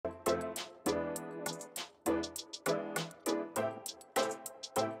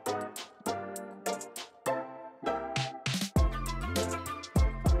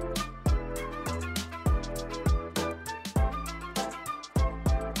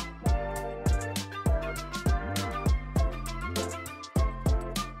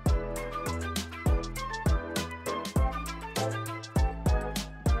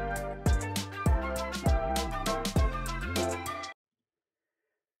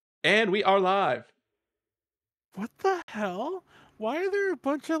And we are live. What the hell? Why are there a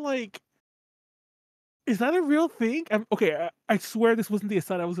bunch of like? Is that a real thing? Okay, I swear this wasn't the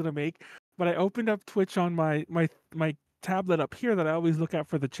aside I was gonna make, but I opened up Twitch on my tablet up here that I always look at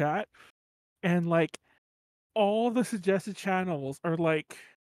for the chat, and like all the suggested channels are like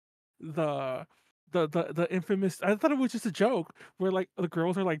the the infamous. I thought it was just a joke where like the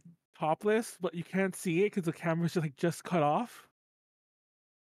girls are like topless, but you can't see it because the camera's just cut off.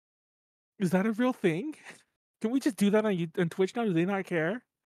 Is that a real thing? Can we just do that on Twitch now? Do they not care?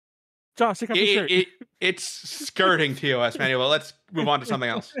 Josh, check out the It, shirt. it, it's skirting TOS, Manuel. Let's move on to something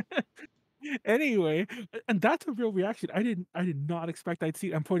else. Anyway, and that's a real reaction. I did not expect I'd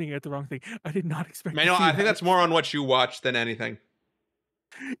see. I'm pointing at the wrong thing. I did not expect to Manuel, see I think that. that's more on what you watch than anything.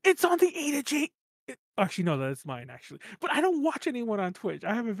 It's on the A to J. Actually, no, that's mine actually. But I don't watch anyone on Twitch.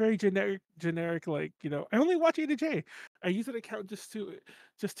 I have a very generic like I only watch A to J. I use an account just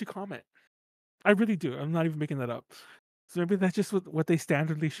to comment. I really do. I'm not even making that up. So maybe that's just what they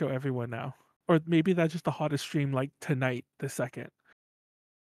standardly show everyone now, or maybe that's just the hottest stream like tonight, the second.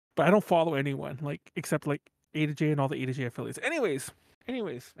 But I don't follow anyone like except like A to J and all the A to J affiliates. Anyways.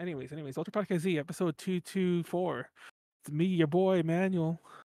 Ultra Podcast Z episode 224. It's me, your boy Manuel.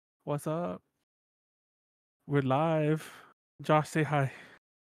 What's up? We're live. Josh, say hi.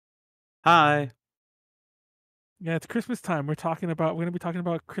 Hi. Yeah, it's Christmas time. We're gonna be talking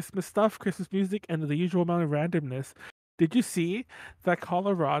about Christmas stuff, Christmas music, and the usual amount of randomness. Did you see that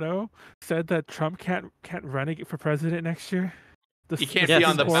Colorado said that Trump can't run for president next year? He can't be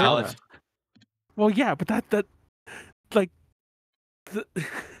on the ballot. Well, yeah, but that like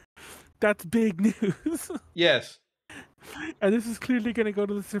that's big news. Yes. And this is clearly going to go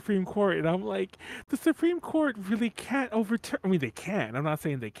to the Supreme Court. And I'm like, the Supreme Court really can't overturn. I mean, they can. I'm not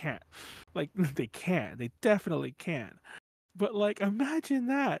saying they can't. Like, they can. They definitely can. But, like, imagine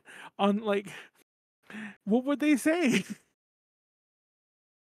that on, like, what would they say?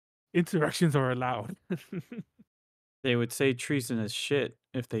 Insurrections are allowed. They would say treasonous shit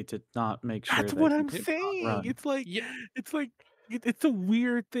if they did not make sure. That's what I'm saying. It's like, it's a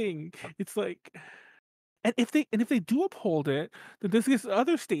weird thing. It's like, and if they do uphold it, then this gives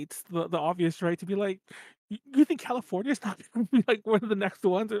other states the obvious right to be like, you think California's not going to be like one of the next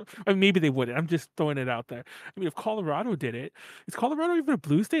ones? Or maybe they wouldn't. I'm just throwing it out there. I mean, if Colorado did it, is Colorado even a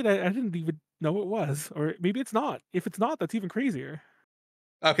blue state? I didn't even know it was, or maybe it's not. If it's not, that's even crazier.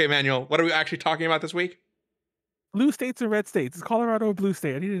 Okay, Manuel, what are we actually talking about this week? Blue states or red states? Is Colorado a blue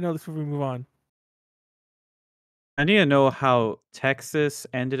state? I need to know this before we move on. I need to know how Texas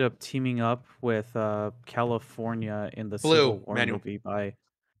ended up teaming up with California in the Blue, Civil War Manuel. movie by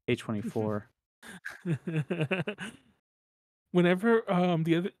A24. Whenever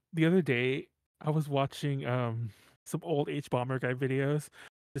the other day I was watching some old H Bomber guy videos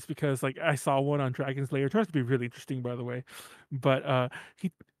just because like I saw one on Dragon's Lair. It turns out to be really interesting, by the way. But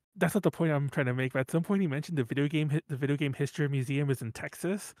he that's not the point I'm trying to make. But at some point he mentioned the video game history museum is in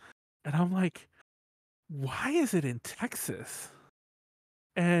Texas. And I'm like, why is it in Texas?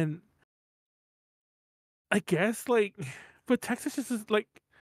 And I guess like but Texas just is like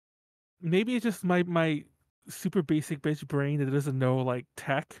maybe it's just my super basic bitch brain that doesn't know like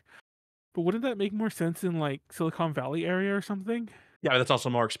tech. But wouldn't that make more sense in like Silicon Valley area or something? Yeah, but that's also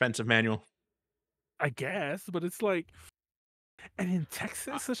more expensive, Manuel. I guess, but it's like, and in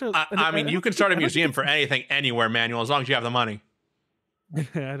Texas, such a. I mean, you can start a museum for anything, anywhere, Manuel, as long as you have the money.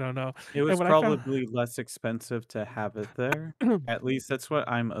 I don't know. It was probably less expensive to have it there. At least that's what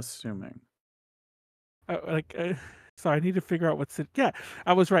I'm assuming. Sorry, I need to figure out what's in. Yeah,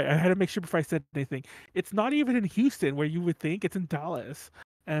 I was right. I had to make sure before I said anything. It's not even in Houston, where you would think. It's in Dallas.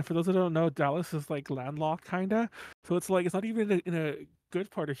 And for those that don't know, Dallas is like landlocked, kinda. So it's like it's not even in a good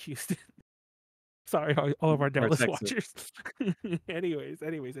part of Houston. Sorry, all of our Dallas watchers. anyways. Yeah,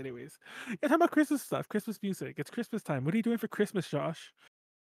 talking about Christmas stuff, Christmas music. It's Christmas time. What are you doing for Christmas, Josh?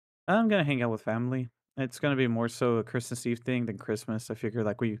 I'm gonna hang out with family. It's gonna be more so a Christmas Eve thing than Christmas. I figure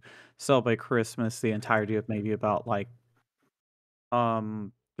like we celebrate Christmas the entirety of maybe about like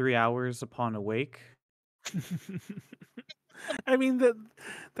 3 hours upon awake. I mean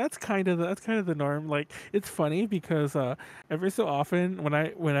that's kind of the norm. Like it's funny because every so often when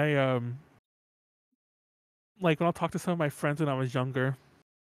I like when I'll talk to some of my friends when I was younger,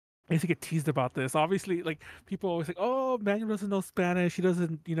 I used to get teased about this. Obviously, like people always like, "Oh, Manuel doesn't know Spanish. He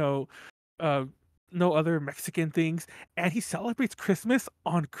doesn't, know other Mexican things, and he celebrates Christmas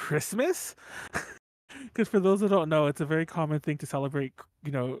on Christmas." Because for those that don't know, it's a very common thing to celebrate.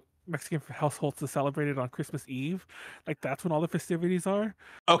 Mexican households to celebrate it on Christmas Eve. Like that's when all the festivities are.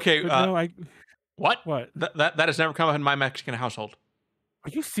 Okay. But no, what? What? That has never come up in my Mexican household. Are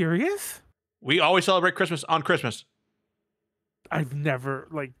you serious? We always celebrate Christmas on Christmas. I've never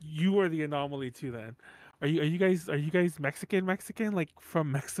like you are the anomaly too. Then, are you guys Mexican like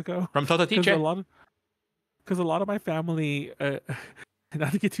from Mexico? From Because a Totatiche. lot of my family,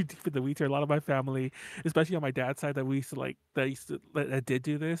 not to get too deep in the weeds here, a lot of my family, especially on my dad's side, that did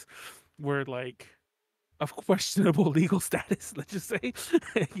do this, were like of questionable legal status. Let's just say,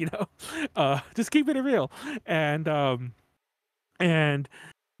 just keeping it real, and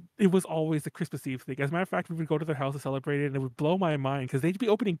it was always the Christmas Eve thing. As a matter of fact, we would go to their house to celebrate it, and it would blow my mind because they'd be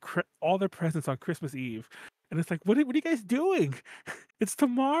opening all their presents on Christmas Eve, and it's like, what are you guys doing? It's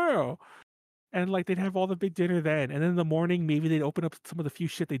tomorrow. And like they'd have all the big dinner then, and then in the morning maybe they'd open up some of the few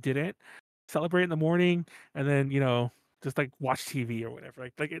shit they didn't celebrate in the morning, and then just like watch TV or whatever.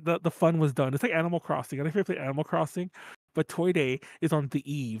 The fun was done. It's like Animal Crossing. I don't know if you play Animal Crossing, but Toy Day is on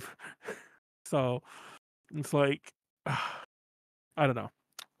the eve, so it's like I don't know.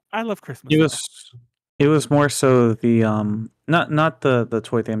 I love Christmas. It Though. was it was more so the not the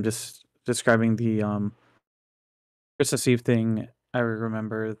toy thing. I'm just describing the Christmas Eve thing. I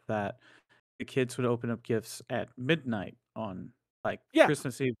remember that the kids would open up gifts at midnight on like Yeah,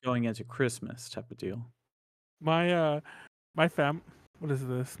 Christmas Eve going into Christmas type of deal. my my fam. What is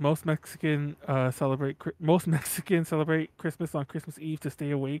this? Most Mexican celebrate Christmas on Christmas Eve to stay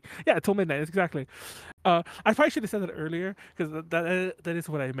awake. Yeah, till midnight. That's exactly. I probably should have said that earlier because that is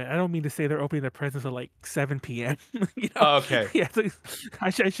what I meant. I don't mean to say they're opening their presents at like 7 p.m. Okay. Yeah, so I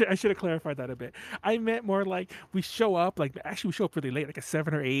should have clarified that a bit. I meant more like we show up. Like actually, we show up really late, like a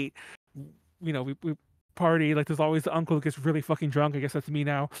 7 or 8. We party. Like there's always the uncle who gets really fucking drunk. I guess that's me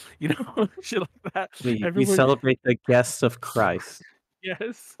now. Shit like that. We celebrate the guests of Christ.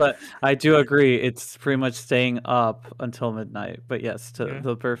 Yes. But I do agree, it's pretty much staying up until midnight. But yes, to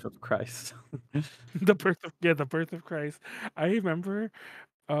the birth of Christ. the birth of Christ. I remember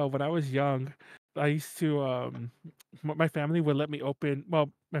when I was young, I used to my family would let me open. Well,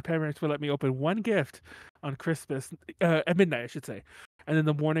 my parents would let me open one gift on Christmas at midnight, I should say, and then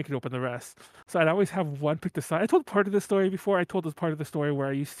the morning I could open the rest. So I'd always have one picked aside. I told part of the story before. I told this part of the story where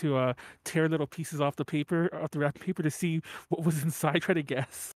I used to tear little pieces off the wrapping paper to see what was inside, try to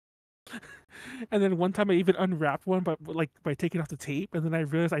guess. And then one time I even unwrapped one, but like by taking off the tape, and then I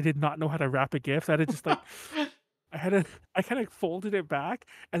realized I did not know how to wrap a gift. So I had to just like I kind of folded it back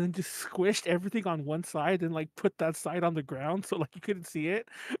and then just squished everything on one side and like put that side on the ground so like you couldn't see it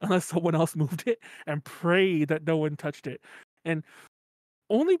unless someone else moved it and prayed that no one touched it. And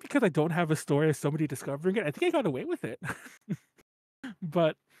only because I don't have a story of somebody discovering it, I think I got away with it.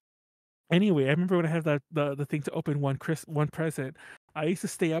 But anyway, I remember when I had the thing to open one present, I used to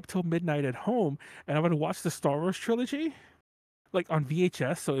stay up till midnight at home and I would watch the Star Wars trilogy like on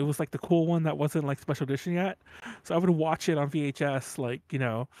VHS, so it was like the cool one that wasn't like special edition yet. So I would watch it on VHS, like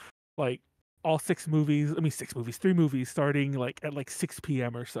like all 3 movies starting like at like 6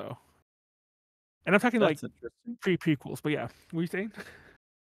 p.m. or so. And I'm talking That's like interesting. prequels, but yeah, what were you saying?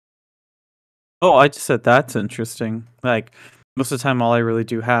 Oh, I just said that's interesting. Like most of the time all I really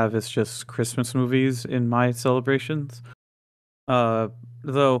do have is just Christmas movies in my celebrations.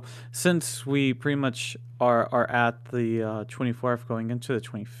 Though since we pretty much are at the 24th going into the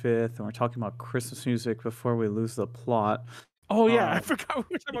 25th, and we're talking about Christmas music before we lose the plot. Oh yeah, I forgot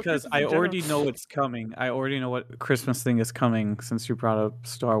we were talking about Because Christmas I in general. already know what's coming. I already know what Christmas thing is coming since you brought up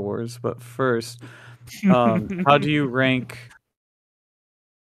Star Wars. But first, how do you rank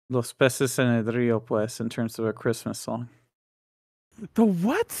Los Peces en el Rio, pues, in terms of a Christmas song? The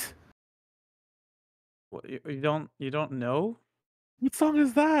what? What, you don't know? What song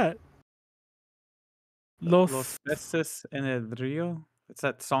is that? Los Peces en el Rio? It's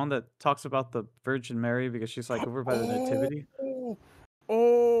that song that talks about the Virgin Mary because she's like over by the Nativity.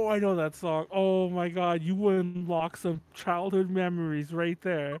 Oh, I know that song. Oh my god, you unlock some childhood memories right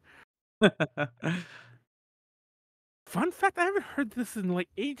there. Fun fact, I haven't heard this in like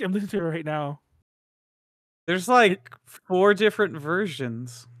ages. I'm listening to it right now. There's like 4 different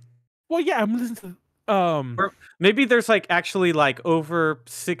versions. Well, yeah, I'm listening to Or maybe there's like actually like over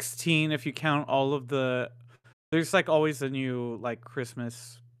 16 if you count all of the. There's like always a new like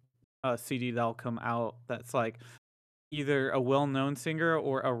Christmas CD that'll come out that's like either a well-known singer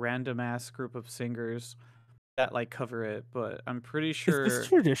or a random ass group of singers that like cover it. But I'm pretty sure is this a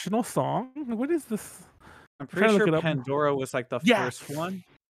traditional song? What is this? I'm pretty look it sure up. Pandora was like the Yeah. first one.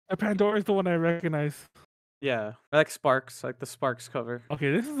 Pandora is the one I recognize. Yeah, I like Sparks, like the Sparks cover.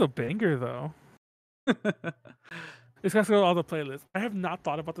 Okay, this is a banger though. It's got to go on all the playlists. I have not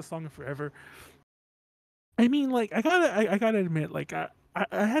thought about the song in forever. I mean, like I gotta admit, like I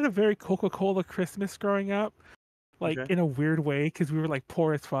had a very Coca-Cola Christmas growing up. like Okay. in a weird way because we were like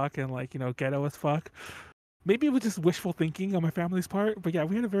poor as fuck and like ghetto as fuck. Maybe it was just wishful thinking on my family's part, but yeah,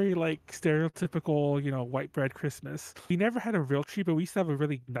 we had a very like stereotypical, white bread Christmas. We never had a real tree, but we used to have a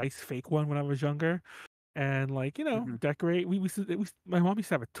really nice fake one when I was younger. And like, Mhm. decorate. My mom used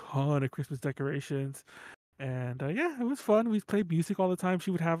to have a ton of Christmas decorations. And yeah, it was fun. We played music all the time.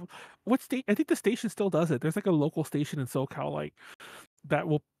 She would have what state? I think the station still does it. There's like a local station in SoCal, like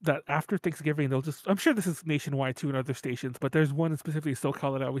that after Thanksgiving they'll just. I'm sure this is nationwide too in other stations, but there's one in specifically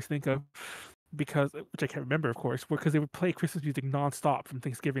SoCal that I always think of because which I can't remember, of course, because they would play Christmas music nonstop from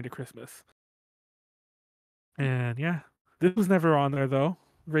Thanksgiving to Christmas. And yeah, this was never on there though.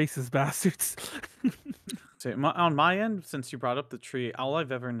 Racist bastards. So on my end, since you brought up the tree, all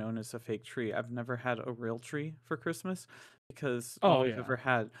I've ever known is a fake tree. I've never had a real tree for Christmas because all Oh we've yeah. ever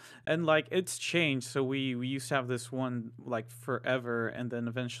had, and like it's changed. So we used to have this one like forever, and then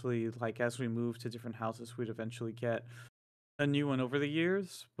eventually, like as we moved to different houses, we'd eventually get a new one over the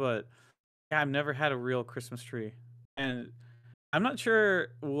years. But yeah, I've never had a real Christmas tree, and I'm not sure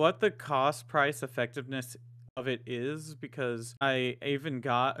what the cost price effectiveness of it is because I even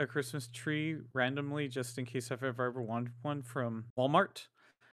got a Christmas tree randomly just in case I've ever wanted one from Walmart.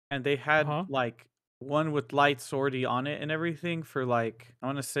 And they had Uh-huh. like one with lights already on it and everything for like, I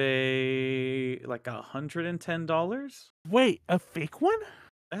want to say like $110. Wait, a fake one?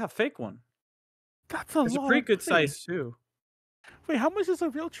 Yeah, fake one. That's a It's a lot pretty of good money. size too. Wait, how much does a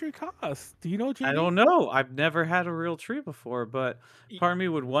real tree cost? Do you know, I JD? don't know. I've never had a real tree before, but Y- part of me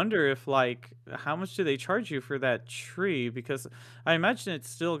would wonder if like how much do they charge you for that tree? Because I imagine it's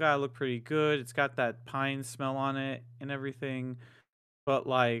still gotta look pretty good. It's got that pine smell on it and everything. But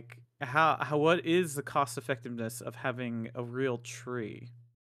like how what is the cost effectiveness of having a real tree?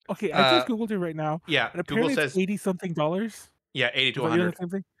 Okay, I just Uh, googled it right now, yeah. and Google apparently it's says 80 something dollars. yeah, 80 to Is that you know 100, the same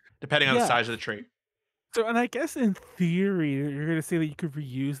thing? depending on the Yeah. size of the tree. So, and I guess in theory, you're gonna say that you could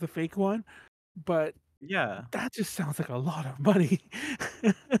reuse the fake one, but Yeah. that just sounds like a lot of money.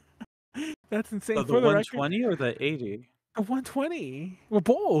 That's insane. The For the record, 120 or the 80? a 120. Well,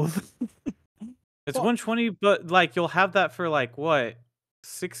 both. It's Well, 120, but like you'll have that for like what?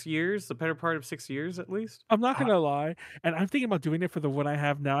 6 years? The better part of 6 years at least? I'm not Uh, gonna lie, and I'm thinking about doing it for the one I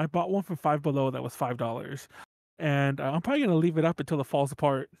have now. I bought one from Five Below that was $5, and I'm probably gonna leave it up until it falls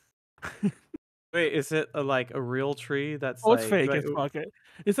apart. Wait, is it like a real tree that's Oh, it's like fake as fuck.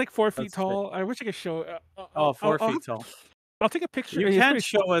 It's like 4 feet that's fake. tall. I wish I could show. Oh, 4 feet tall. I'll take a picture. You It's can't pretty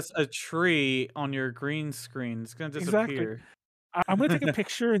small. show us a tree on your green screen. It's gonna Exactly. disappear. I'm gonna take a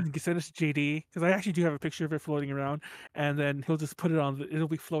picture and send it to JD because I actually do have a picture of it floating around, and then he'll just put it on. It'll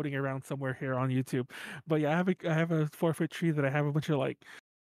be floating around somewhere here on YouTube. But yeah, I have a 4 foot tree that I have a bunch of like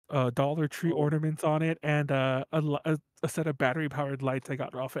Dollar Tree Oh, ornaments on it, and a set of battery powered lights I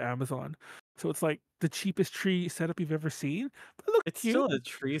got off of Amazon. So it's like the cheapest tree setup you've ever seen. But it looked it's cute. still a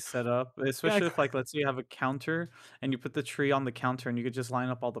tree setup, Yeah, especially if like let's say you have a counter and you put the tree on the counter and you could just line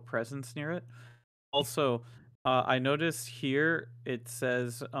up all the presents near it. Also, I noticed here it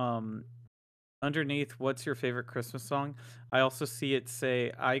says underneath what's your favorite Christmas song. I also see it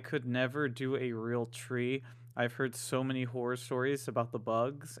say I could never do a real tree. I've heard so many horror stories about the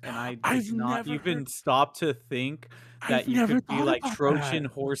bugs, and I did I've not never heard. even stop to think that I've you never could be thought like about that. Trojan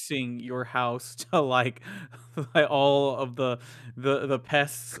horsing your house to like, like all of the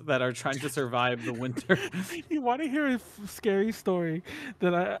pests that are trying to survive the winter. You want to hear a scary story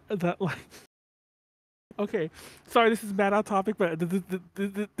that like okay, sorry, this is mad out topic, but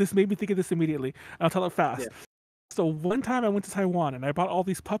this made me think of this immediately. I'll tell it Yeah. fast. So one time I went to Taiwan and I bought all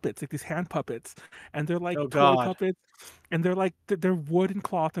these puppets, like these hand puppets, and they're like Oh toy God. puppets, and they're like they're wood and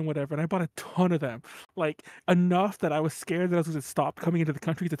cloth and whatever. And I bought a ton of them, like enough that I was scared that I was going to stop coming into the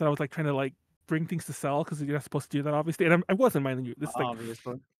country. That I was like trying to like bring things to sell because you're not supposed to do that, obviously. And I wasn't minding you. This is like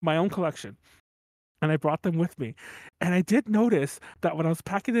Obviously. my own collection. And I brought them with me. And I did notice that when I was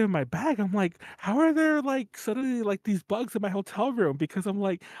packing them in my bag, I'm like, how are there like suddenly like these bugs in my hotel room? Because I'm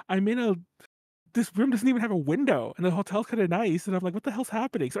like, I'm in a this room doesn't even have a window and the hotel's kind of nice. And I'm like, what the hell's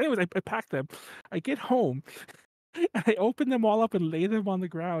happening? So, anyways, I packed them. I get home and I open them all up and lay them on the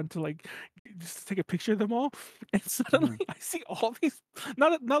ground to like just take a picture of them all. And suddenly Mhm. I see all these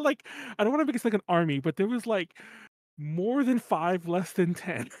not like I don't want to make it like an army, but there was like more than 5, less than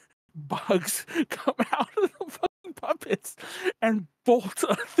 10 bugs come out of the fucking puppets and bolt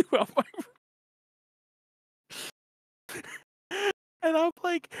throughout my room. And I'm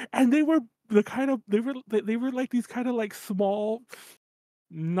like, and they were the kind of they were like these kind of like small,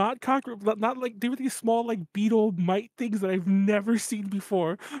 not cockroach, not like they were these small like beetle mite things that I've never seen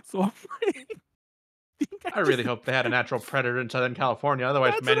before. So I'm like, think I I really just hope they had a natural predator in Southern California.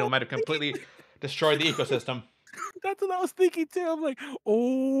 Otherwise, that's what Manuel I'm might have thinking. completely destroyed the ecosystem. That's what I was thinking too. I'm like,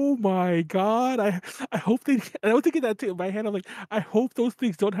 oh my god! I hope they. I was thinking that too in my head. I'm like, I hope those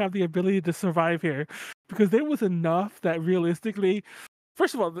things don't have the ability to survive here, because there was enough that realistically.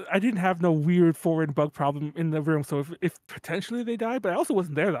 First of all, I didn't have no weird foreign bug problem in the room, so if potentially they died, but I also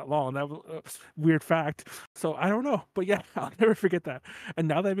wasn't there that long. That was a weird fact. So I don't know, but yeah, I'll never forget that. And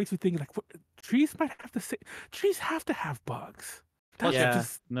now that makes me think like, trees might have to say, trees have to have bugs. That's Yeah,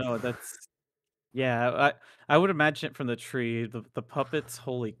 just no, that's yeah. I would imagine it from the tree. The puppets.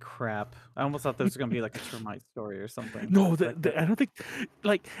 Holy crap! I almost thought this was gonna be like a termite story or something. no. But I don't think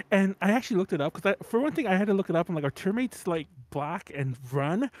like, and I actually looked it up because for one thing I had to look it up. I'm like, are termites like black and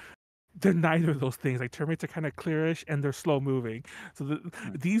run? They're neither of those things. Like termites are kind of clearish and they're slow moving. So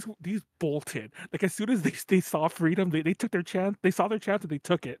these bolted. Like as soon as they saw freedom, they took their chance. They saw their chance and they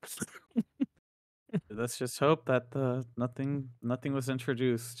took it. let's just hope that the nothing was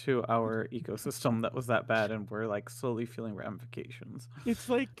introduced to our ecosystem that was that bad, and we're like slowly feeling ramifications. It's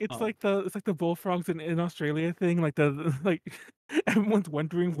like Um, it's like the bullfrogs in Australia thing. Like the like everyone's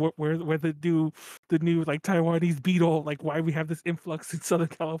wondering where the new like Taiwanese beetle, like why we have this influx in Southern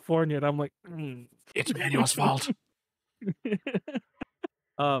California. And I'm like, It's Manuel's fault.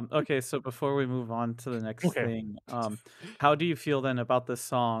 okay, so before we move on to the next Okay. thing, how do you feel then about the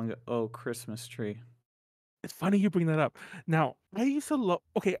song "Oh Christmas Tree"? It's funny you bring that up. Now, I used to love.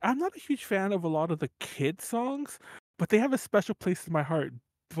 Okay, I'm not a huge fan of a lot of the kid songs, but they have a special place in my heart.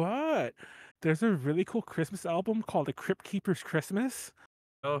 But there's a really cool Christmas album called "The Crypt Keeper's Christmas,"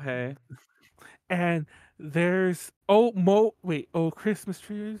 Oh hey, and there's Christmas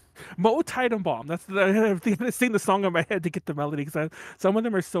trees, Mo Bomb. That's the I think I sing the song in my head to get the melody because some of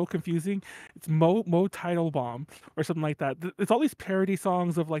them are so confusing. It's Mo Bomb or something like that. It's all these parody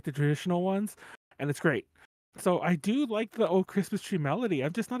songs of like the traditional ones, and it's great. So I do like the "Oh Christmas Tree" melody.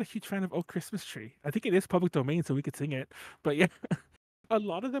 I'm just not a huge fan of "Oh Christmas Tree." I think it is public domain, so we could sing it. But yeah, a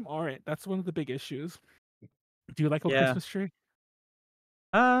lot of them aren't. That's one of the big issues. Do you like "Oh yeah. Christmas Tree"?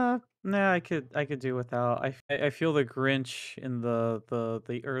 Nah, I could do without. I feel the Grinch in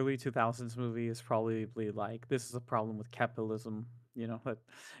the early 2000s movie is probably like this is a problem with capitalism. You know, but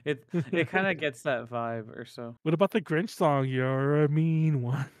it kind of gets that vibe or so. What about the Grinch song? You're a mean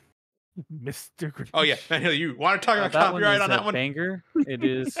one, Mr. Oh yeah, Grinch. Manuel, you want to talk about That one copyright is on a that one? banger. It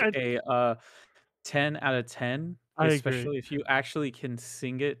is I, a 10 out of 10, I agree. especially if you actually can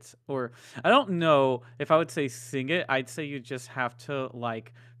sing it. Or I don't know if I would say sing it. I'd say you just have to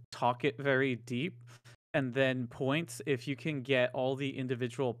like talk it very deep, and then points if you can get all the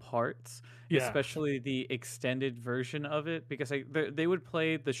individual parts, Yeah. especially the extended version of it, because they would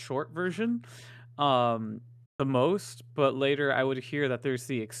play the short version um the most, but later I would hear that there's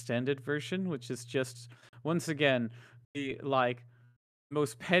the extended version, which is just once again the like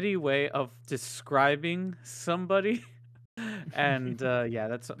most petty way of describing somebody. And yeah,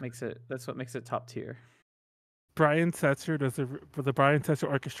 that's what makes it top tier. Brian Setzer for the Brian Setzer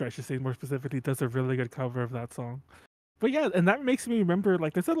Orchestra, I should say more specifically, does a really good cover of that song. But yeah, and that makes me remember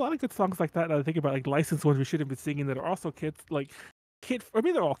like there's a lot of good songs like that I think about, like licensed ones we shouldn't be singing that are also kids like kid. I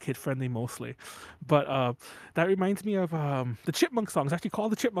mean, they're all kid friendly mostly, but that reminds me of the Chipmunk song. It's actually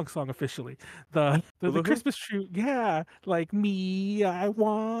called the Chipmunk song officially. The Hula hoop? Christmas tree, yeah, like me, I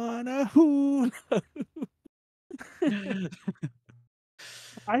wanna hula.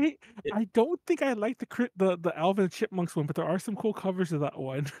 I It- I don't think I like the Alvin and Chipmunks one, but there are some cool covers of that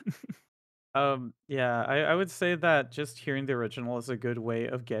one. yeah, I would say that just hearing the original is a good way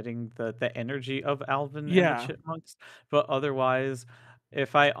of getting the energy of Alvin and the Yeah, Chipmunks. But otherwise,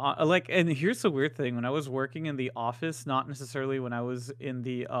 if I like, and here's the weird thing: when I was working in the office, not necessarily when I was in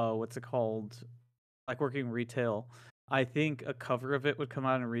the what's it called, like working retail, I think a cover of it would come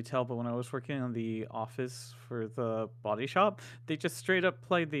out in retail. But when I was working in the office for the body shop, they just straight up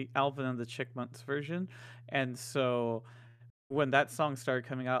played the Alvin and the Chipmunks version, and so when that song started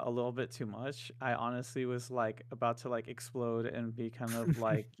coming out a little bit too much, I honestly was like about to like explode and be kind of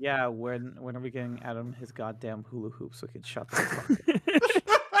like, yeah, when are we getting Adam his goddamn hula hoop so we can shut the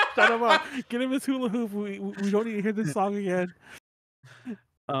fuck shut him up. Get him his hula hoop. We don't need to hear this up? song again.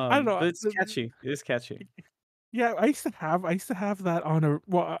 I don't know. But it's catchy. It is catchy. Yeah, I used to have that on a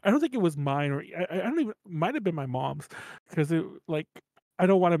well, I don't think it was mine or I don't even might have been my mom's because it like I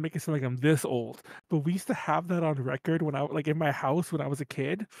don't want to make it sound like I'm this old, but we used to have that on record when I like in my house when I was a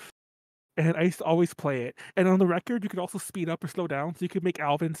kid, and I used to always play it. And on the record, you could also speed up or slow down, so you could make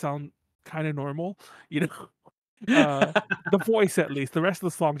Alvin sound kind of normal, you know. Uh, the voice at least. The rest of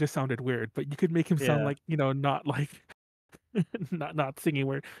the song just sounded weird, but you could make him sound Yeah. like not like not singing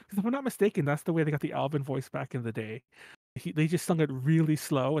weird. Because if I'm not mistaken, that's the way they got the Alvin voice back in the day. They just sung it really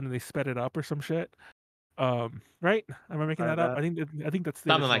slow and then they sped it up or some shit. Right? Am I making Try that up? that. I think that's the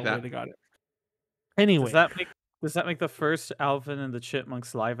Something like original way that. they got it. Does Anyway, that make the first Alvin and the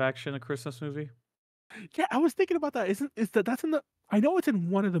Chipmunks live action a Christmas movie? yeah, I was thinking about that. That's in the? I know it's in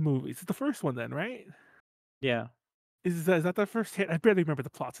one of the movies. It's the first one, then, right? Yeah. Is that the first hit? I barely remember the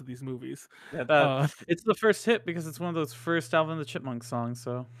plots of these movies. Yeah, that Uh, it's the first hit because it's one of those first Alvin and the Chipmunks songs,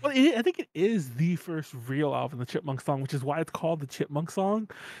 so I think it is the first real Alvin the Chipmunk song, which is why it's called the Chipmunk song,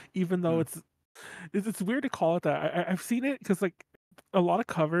 even though Hmm. it's weird to call it that. I've seen it because like a lot of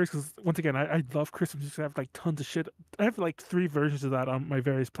covers. Because once again, I love Christmas music. I have like tons of shit. I have like 3 versions of that on my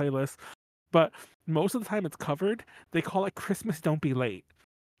various playlists. But most of the time, it's covered. They call it "Christmas Don't Be Late,"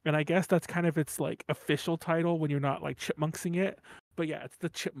 and I guess that's kind of its like official title when you're not like chipmunksing it. But yeah, it's the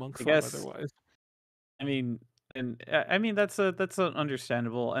Chipmunk I song guess otherwise. I mean, I mean that's a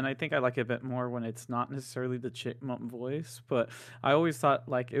understandable, and I think I like it a bit more when it's not necessarily the chipmunk voice. But I always thought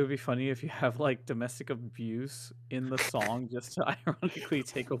like it would be funny if you have like domestic abuse in the song, just to ironically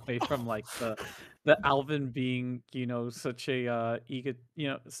take away from like the Alvin being such a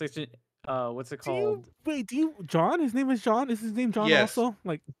such a what's it Do you called? wait? Do you John? His name is John. Is his name John Yes. also?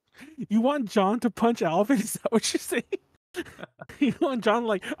 Like, you want John to punch Alvin? Is that what you're saying? You want John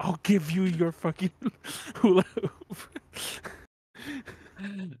like, I'll give you your fucking hula hoop.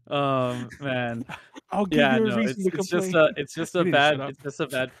 Man. I'll give Yeah, you a no, reason to it's just complain. a You need to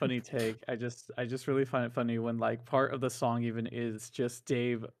shut bad up. funny take. I just really find it funny when like part of the song even is just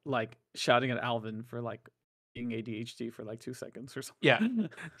Dave like shouting at Alvin for like being ADHD for like 2 seconds or Yeah. something.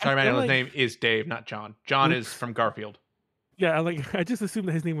 I Sorry, feel Manuel. His like, name is Dave, not John. John is oops. from Garfield. Yeah, like I just assumed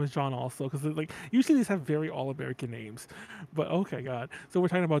that his name was John also, because like usually these have very all American names, but okay, God. So we're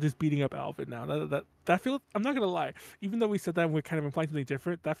talking about just beating up Alvin now. That feels. I'm not gonna lie. Even though we said that we're kind of implying something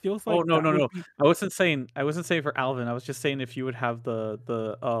different, that feels Oh like no, that no, would no. be. I wasn't saying for Alvin. I was just saying if you would have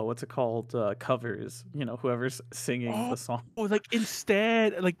the what's it called, covers, whoever's singing Oh, the song. like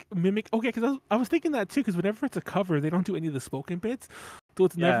instead, like mimic. Okay, because I was thinking that too. Because whenever it's a cover, they don't do any of the spoken bits, so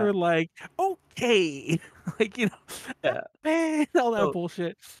it's Yeah. never like okay, like Yeah. man, all that So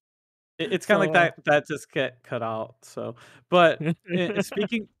bullshit. it's kind of like So that just get cut out. So, but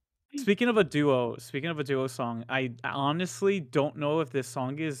speaking of a duo song, I honestly don't know if this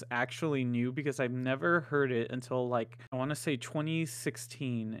song is actually new because I've never heard it until like I want to say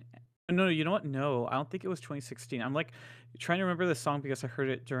 2016. No, you know what? No, I don't think it was 2016. I'm like trying to remember this song because I heard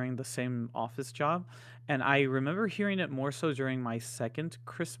it during the same office job, and I remember hearing it more so during my second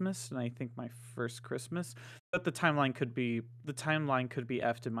Christmas and I think my first Christmas. But the timeline could be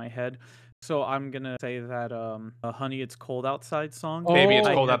effed in my head. So I'm gonna say that "Honey, It's Cold Outside" song. Baby, it's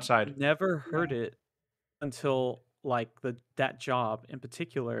I oh cold had outside. never heard yeah, it until like that job in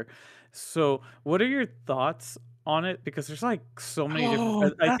particular. So what are your thoughts on it? Because there's like so many different.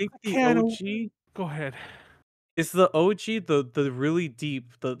 oh I that's think a the can of. OG Go ahead. is the OG, the really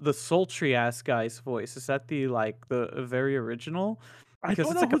deep, the sultry ass guy's voice. Is that the like the very original? I Because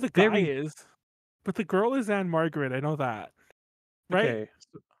don't it's know like a who the guy very is, but the girl is Anne Margaret. I know that, right? okay.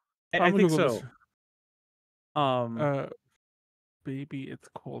 So I'm I gonna think Google this. so. Um, Uh, baby, it's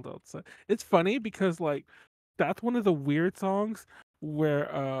cold outside. It's funny because like that's one of the weird songs where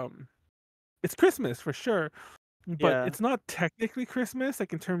it's Christmas for sure, but yeah. it's not technically Christmas,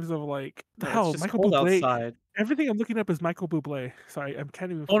 like in terms of like No, it's hell, just Michael cold Bublé. outside. Everything I'm looking up is Michael Bublé. Sorry, I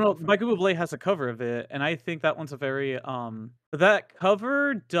can't even Oh no, fucking find. Michael Bublé has a cover of it, and I think that one's a very that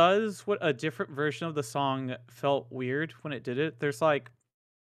cover does what a different version of the song felt weird when it did it. There's like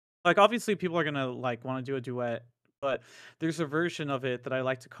obviously people are gonna like want to do a duet, but there's a version of it that I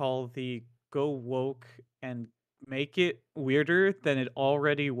like to call the go woke and make it weirder than it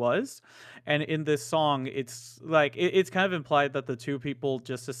already was. And in this song, it's like it's kind of implied that the two people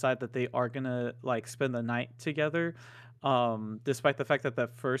just decide that they are gonna like spend the night together. Despite the fact that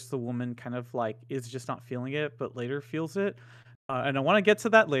at first the woman kind of like is just not feeling it, but later feels it. And I want to get to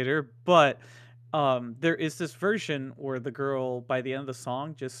that later, but there is this version where the girl by the end of the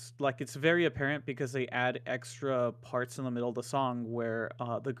song just like it's very apparent because they add extra parts in the middle of the song where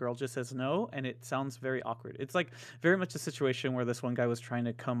the girl just says no and it sounds very awkward. It's like very much a situation where this one guy was trying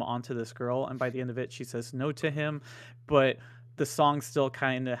to come onto this girl and by the end of it she says no to him, but the song still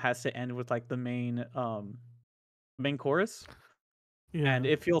kind of has to end with like the main chorus and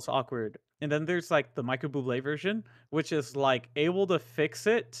Yeah. it feels awkward. And then there's like the Michael Bublé version, which is like able to fix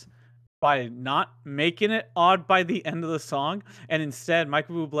it by not making it odd by the end of the song. And instead,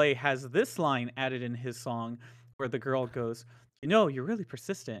 Michael Bublé has this line added in his song where the girl goes, you're really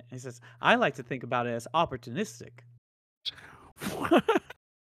persistent. And he says, I like to think about it as opportunistic.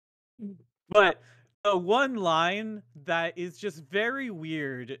 But the one line that is just very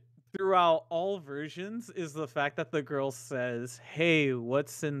weird throughout all versions is the fact that the girl says, "Hey,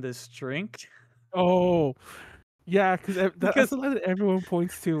 what's in this drink?" Oh, yeah, because that's Because the line that everyone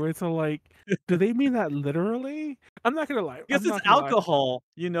points to. It's like, do they mean that literally? I'm not gonna lie. I'm it's not gonna lie. alcohol,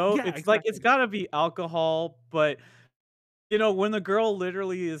 you know? Yeah, It's like it's exactly. gotta be alcohol, but when the girl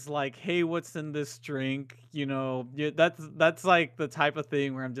literally is like, "Hey, what's in this drink?" That's like the type of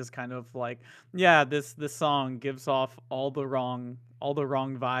thing where I'm just kind of like, yeah, this song gives off all the wrong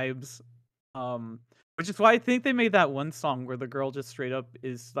vibes. Which is why I think they made that one song where the girl just straight up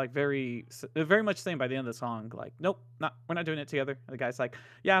is like very much saying by the end of the song, like, "Nope, we're not doing it together." And the guy's like,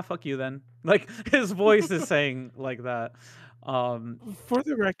 "Yeah, fuck you then." Like his voice is saying like that. Um, For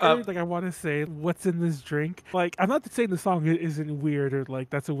the Uh, record, like I want to say, what's in this drink? Like, I'm not saying the song isn't weird or like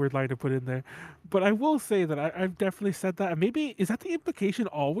that's a weird line to put in there, but I will say that I've definitely said that. And maybe is that the implication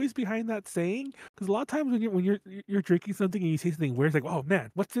always behind that saying? Because a lot of times when you're drinking something and you say something weird, it's like, oh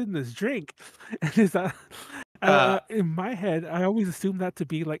man, what's in this drink? And is that uh, in my head? I always assume that to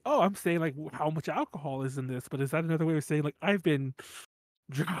be like, oh, I'm saying like how much alcohol is in this, but is that another way of saying like I've been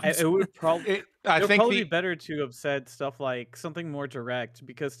it dropped? would probably I it would think probably be the better to have said stuff like something more direct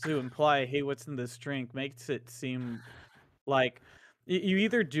because to imply, "Hey, what's in this drink?" makes it seem like you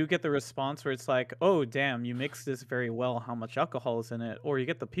either do get the response where it's like, "Oh, damn, you mixed this very well. How much alcohol is in it?" Or you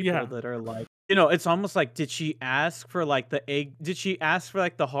get the people Yeah. that are like, it's almost like, did she ask for like the egg? Did she ask for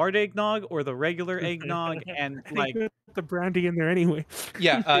like the hard eggnog or the regular eggnog? And They like, put the brandy in there anyway.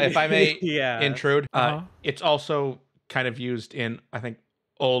 yeah. If I may yeah, intrude, Uh-huh. it's also kind of used in, I think,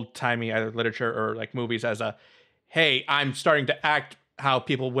 old timey either literature or like movies as a, hey, I'm starting to act how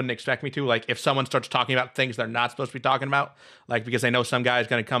people wouldn't expect me to. Like if someone starts talking about things they're not supposed to be talking about, like because they know some guy's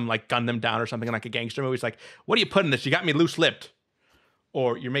gonna come like gun them down or something in like a gangster movie. It's like, what do you put in this? You got me loose lipped,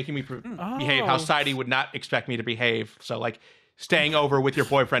 or you're making me mm, behave how Oh, society would not expect me to behave. So like staying over with your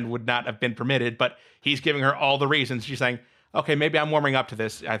boyfriend would not have been permitted, but he's giving her all the reasons. She's saying, okay, maybe I'm warming up to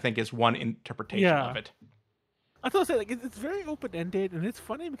this. I think is one interpretation of yeah. it. I thought say like it's very open ended, and it's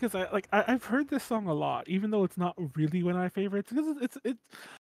funny because I've heard this song a lot, even though it's not really one of my favorites. Because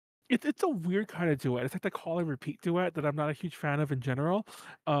it's a weird kind of duet. It's like the call and repeat duet that I'm not a huge fan of in general.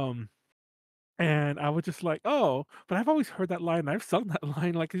 Um, And I was just like, "Oh," but I've always heard that line, and I've sung that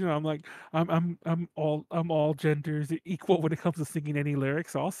line, like, I'm like, I'm all genders equal when it comes to singing any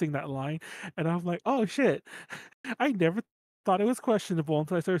lyrics, so I'll sing that line, and I'm like, "Oh, shit." I never thought it was questionable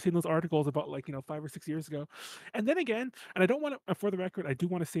until I started seeing those articles about, like, 5 or 6 years ago, and then again, and I don't wanna for the record, I do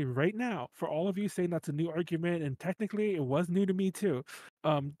wanna say right now, for all of you saying that's a new argument, and technically it was new to me too,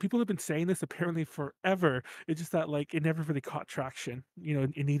 people have been saying this apparently forever, it's just that, like, it never really caught traction,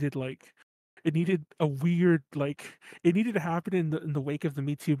 it needed a weird like it needed to happen in the wake of the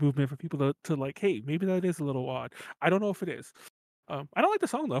Me Too movement for people to like, hey, maybe that is a little odd. I don't know if it is. I don't like the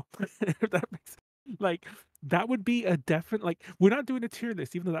song though. If that makes like that would be a definite like we're not doing a tier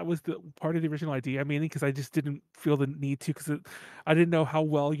list, even though that was the part of the original idea. Mainly because I just didn't feel the need to because I didn't know how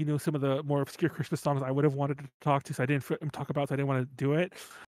well some of the more obscure Christmas songs I would have wanted to talk to, so I didn't talk about, so I didn't want to do it.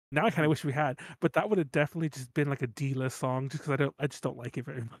 Now I kind of mm. wish we had, but that would have definitely just been like a D-list song, just because I just don't like it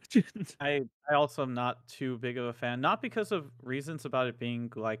very much. I also am not too big of a fan, not because of reasons about it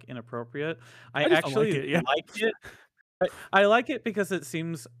being like inappropriate. I I just don't like actually it. Yeah. like it. I like it because it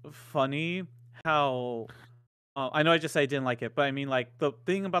seems funny how I know I just said I didn't like it, but I mean, like, the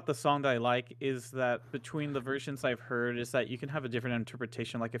thing about the song that I like is that between the versions I've heard is that you can have a different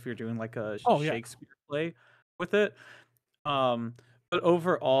interpretation, like, if you're doing, like, a Oh yeah. Shakespeare play with it. Um, but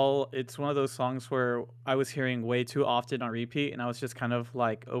overall, it's one of those songs where I was hearing way too often on repeat, and I was just kind of,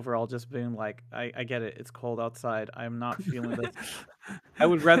 like, overall just being like, I get it, it's cold outside, I'm not feeling this. I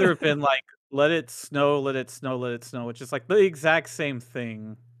would rather have been like, "Let it snow, let it snow, let it snow," which is, like, the exact same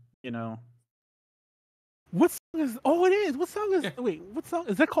thing, you know? What song is? Oh, it is. What song is? Yeah, Wait, what song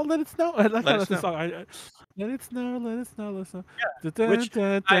is that called? Let It Snow. That's let not us that's the know. song. Let it snow. Let it snow. Let it snow. Dun, dun, Which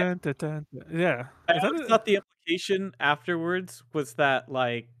dun, I dun, dun, dun, dun. Yeah. I Is that always it? thought the implication afterwards was that,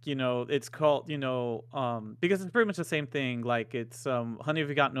 like, it's called, because it's pretty much the same thing. Like, it's, "Honey, have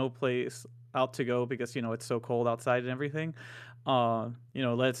you got no place out to go because, it's so cold outside and everything."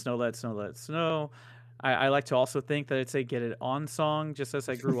 "Let it snow, let it snow, let it snow." I like to also think that it's a "Get It On" song just as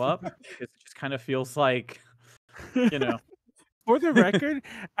I grew up because it just kind of feels like, you know For the record,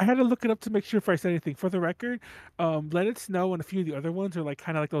 I had to look it up to make sure if I said anything. For the record, Let It Snow and a few of the other ones are like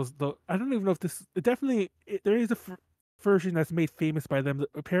kind of like those. I don't even know if this. It definitely there is a version that's made famous by them.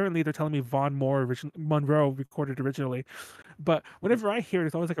 Apparently, they're telling me Monroe recorded originally. But whenever I hear it,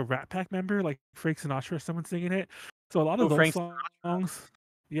 it's always like a Rat Pack member, like Frank Sinatra or someone singing it. So a lot of Oh, those Frank songs,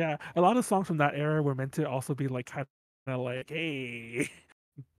 yeah, a lot of songs from that era were meant to also be like kind of like, hey.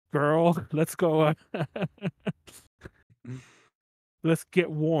 girl, let's go. Let's get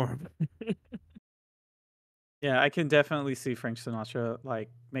warm. Yeah, I can definitely see Frank Sinatra like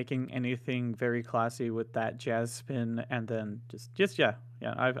making anything very classy with that jazz spin, and then just yeah,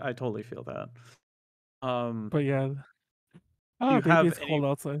 I totally feel that. Um, But yeah, do you baby, have it's any cold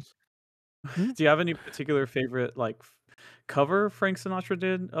outside. Hmm? do you have any particular favorite like cover Frank Sinatra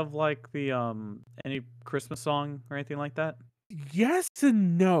did of like the any Christmas song or anything like that? Yes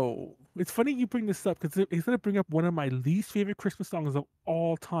and no. It's funny you bring this up because it's gonna bring up one of my least favorite Christmas songs of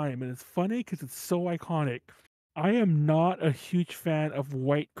all time, and it's funny because it's so iconic. I am not a huge fan of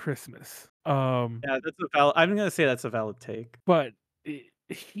White Christmas. Yeah, that's a valid. I'm gonna say that's a valid take. But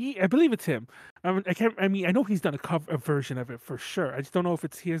I believe it's him. I mean, I can't. I mean, I know he's done a version of it for sure. I just don't know if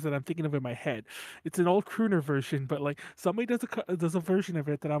it's his that I'm thinking of in my head. It's an old crooner version, but like somebody does a version of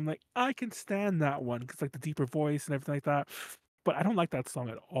it that I'm like, I can stand that one because like the deeper voice and everything like that. But I don't like that song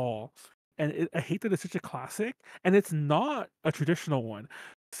at all, and I hate that it's such a classic, and it's not a traditional one.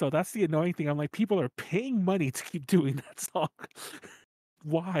 So that's the annoying thing. I'm like, people are paying money to keep doing that song.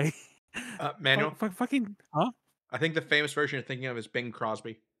 Why? Manuel, Fucking huh? I think the famous version you're thinking of is Bing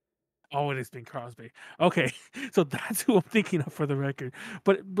Crosby. Oh, it is Bing Crosby. Okay, so that's who I'm thinking of for the record.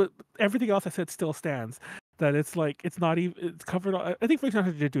 But everything else I said still stands. That it's like it's not even it's covered. I think Frank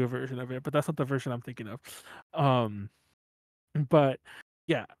Sinatra did do a version of it, but that's not the version I'm thinking of. Um, but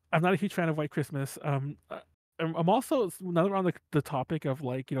yeah, I'm not a huge fan of White Christmas. I'm also now that we're on the topic of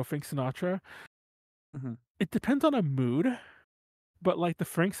like Frank Sinatra. Mhm. It depends on a mood. But like the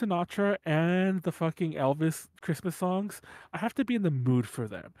Frank Sinatra and the fucking Elvis Christmas songs, I have to be in the mood for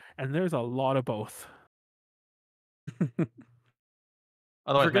them. And there's a lot of both. If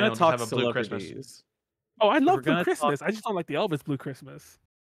Otherwise, we're gonna Manuel will just talk have a blue Christmas. celebrities, Oh, I if we're love Blue gonna talk Christmas. I just don't like the Elvis Blue Christmas.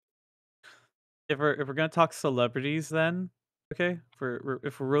 if we're gonna talk celebrities, then okay,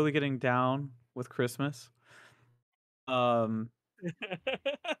 if we're really getting down with Christmas, um,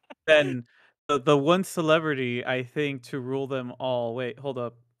 then the one celebrity I think to rule them all. Wait, hold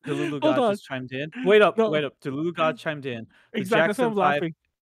up. Delulu Hold God on. just chimed in. Wait up, No, wait up. Delulu God chimed in. The exactly. That's why Jackson I'm Five. laughing.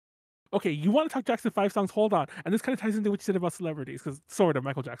 Okay, you want to talk Jackson 5 songs? Hold on. And this kind of ties into what you said about celebrities, because sort of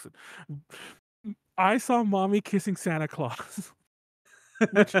Michael Jackson. I saw Mommy Kissing Santa Claus,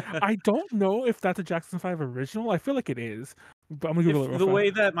 which I don't know if that's a Jackson 5 original. I feel like it is, but I'm going to Google If it real the way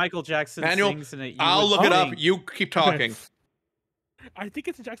fast. that Michael Jackson Manuel, sings in it, you I'll would look it up. think. You keep Okay. talking. I think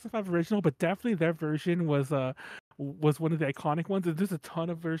it's a Jackson 5 original, but definitely their version was one of the iconic ones. And there's a ton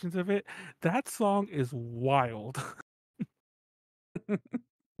of versions of it. That song is wild.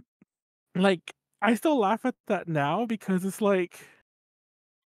 Like I still laugh at that now because it's like,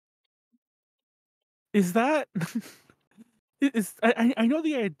 is that is I know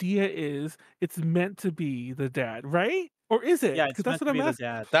the idea is it's meant to be the dad, right? Or is it? Yeah, Because it's that's meant what to I'm be the asking.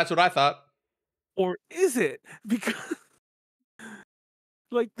 dad. That's what I thought. Or is it? Because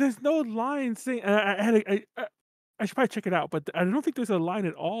like there's no line saying I should probably check it out, but I don't think there's a line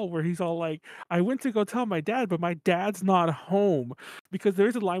at all where he's all like, "I went to go tell my dad, but my dad's not home." Because there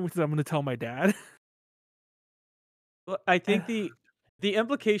is a line which says, "I'm going to tell my dad." Well, I think the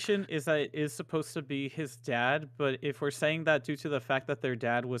implication is that it is supposed to be his dad, but if we're saying that due to the fact that their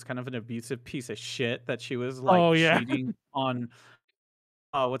dad was kind of an abusive piece of shit, that she was like Oh yeah. cheating on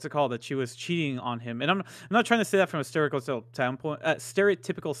what's it called? That she was cheating on him. And I'm not trying to say that from a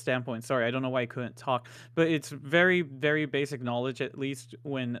stereotypical standpoint. Sorry, I don't know why I couldn't talk, but it's very, very basic knowledge, at least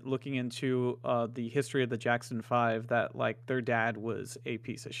when looking into the history of the Jackson Five, that like their dad was a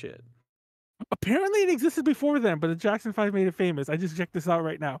piece of shit. Apparently it existed before then, but the Jackson 5 made it famous. I just checked this out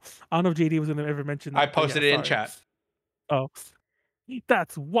right now. I don't know if JD was going to ever mention I that, but yeah, posted it in sorry. chat. Oh,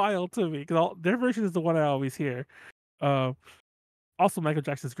 that's wild to me because their version is the one I always hear. Uh, Also, Michael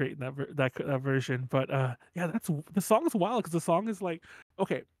Jackson's great in that version, but yeah, the song is wild because the song is like,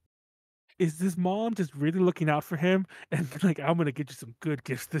 okay, is this mom just really looking out for him and like I'm gonna get you some good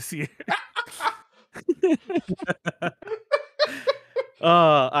gifts this year?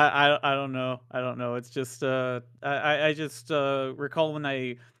 I don't know. I don't know. It's just I just recall when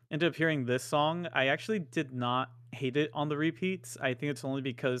I ended up hearing this song, I actually did not hate it on the repeats. I think it's only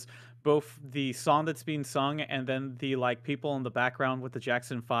because both the song that's being sung and then the like people in the background with the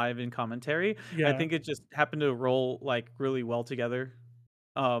Jackson 5 in commentary, I Yeah, think it just happened to roll like really well together.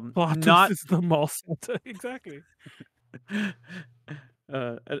 plot twist Not is the mall Santa. Exactly.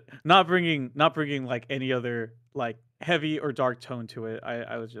 not bringing like any other like heavy or dark tone to it.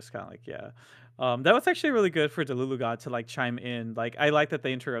 I was just kind of like, yeah. That was actually really good for Delulu God to like chime in. Like I like that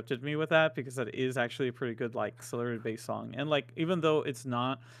they interrupted me with that because that is actually a pretty good like celebrity based song. And like even though it's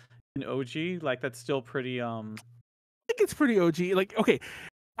not an OG, like that's still pretty I think it's pretty OG. Like, okay,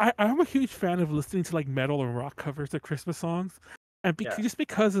 I'm a huge fan of listening to like metal and rock covers of Christmas songs, and Yeah. just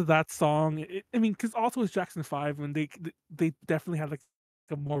because of that song, I mean, because also it's Jackson 5, and they definitely had like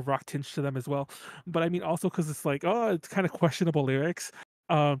a more rock tinge to them as well. But I mean, also because it's like, oh, it's kind of questionable lyrics.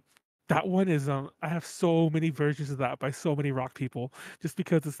 Um, that one is I have so many versions of that by so many rock people, just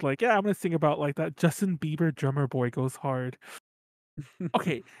because it's like, yeah, I'm gonna sing about like that Justin Bieber drummer boy goes hard.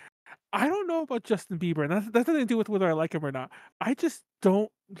 Okay, I don't know about Justin Bieber, and that's nothing to do with whether I like him or not. I just don't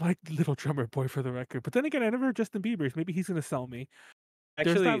like Little Drummer Boy for the record. But then again, I never heard Justin Bieber's. Maybe he's gonna sell me.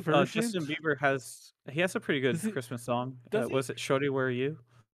 There's that Actually, version. Justin Bieber has a pretty Does good he? Christmas song. Does he? Was it "Shorty Where Are You"?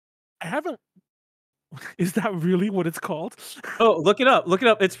 I haven't. Is that really what it's called? Oh, look it up. Look it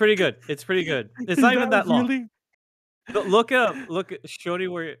up. It's pretty good. It's pretty good. It's Is not even that that long. really Look it up. Look at "Shorty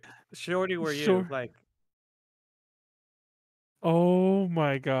Where You." sure? Like, Oh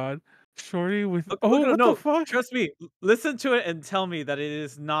my god, Shorty with. look Oh, it up. what the No, fuck? trust me. Listen to it and tell me that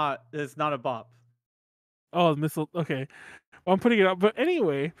it's not a bop. Oh, missile. Okay, well, I'm putting it up. But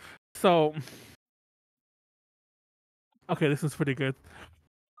anyway, so okay, this is pretty good.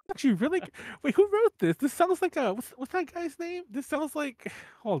 Actually, really? Wait, who wrote this? This sounds like a what's that guy's name? This sounds like.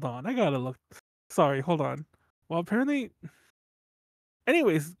 Hold on, I gotta look. Sorry, hold on. Well, apparently,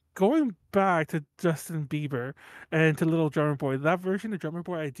 anyways, going back to Justin Bieber and to Little Drummer Boy, that version of Drummer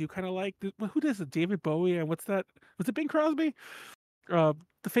Boy I do kind of like. Who does it? David Bowie and what's that? Was it Bing Crosby? Uh,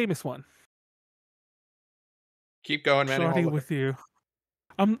 the famous one. Keep going, Manuel. I'll Shorty look at- with you.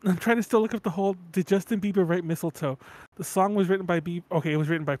 I'm trying to still look up the whole. Did Justin Bieber write Mistletoe? The song was written by Bieber. Okay, it was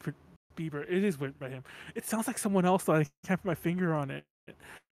written by Bieber. It is written by him. It sounds like someone else, though. I can't put my finger on it.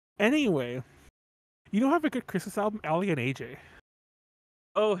 Anyway, you don't have a good Christmas album, Ali and AJ.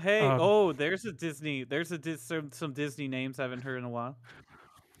 Oh, hey. Um, Oh, there's a Disney. Some Disney names I haven't heard in a while.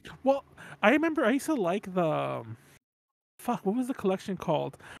 well, I remember I used to like the fuck. What was the collection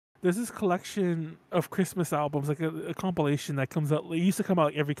called? There's this collection of Christmas albums, like a compilation that comes out. It used to come out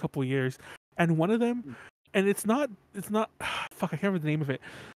like every couple years, and one of them, and it's not. Fuck, I can't remember the name of it.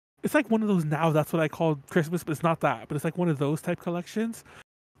 It's like one of those now. That's what I call Christmas, but it's not that. But it's like one of those type collections.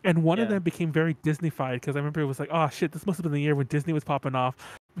 And one of Yeah. them became very Disneyfied because I remember it was like, oh shit, this must have been the year when Disney was popping off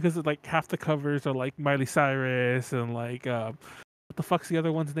because like half the covers are like Miley Cyrus and like what the fuck's the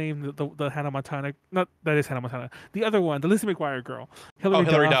other one's name? The Hannah Montana, not that is Hannah Montana. The other one, the Lizzie McGuire girl,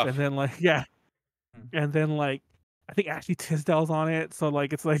 Hillary Duff. and then like yeah, and then like I think Ashley Tisdale's on it. So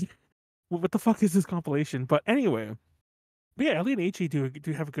like it's like, what the fuck is this compilation? But anyway, but yeah, Ellie and H.E. do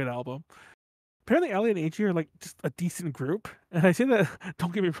have a good album. Apparently, Ellie and AJ are like just a decent group, and I say that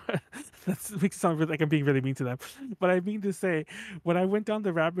don't get me wrong, that makes it sound like I'm being really mean to them, but I mean to say when I went down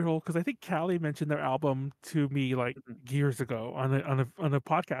the rabbit hole because I think Callie mentioned their album to me like years ago on a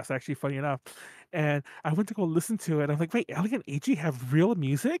podcast. Actually, funny enough, and I went to go listen to it. I'm like, wait, Ellie and AJ have real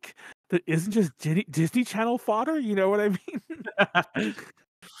music that isn't just Disney Channel fodder. You know what I mean?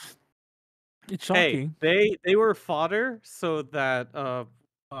 It's Hey, shocking. they were fodder so that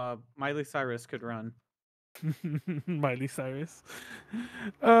Miley Cyrus could run. Miley Cyrus.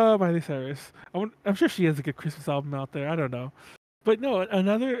 Miley Cyrus. I'm sure she has a good Christmas album out there. I don't know, but no,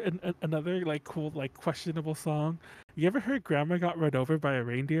 another like cool like questionable song. You ever heard "Grandma Got Run Over by a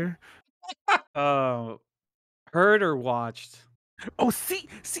Reindeer"? Uh, Heard or watched? Oh, see,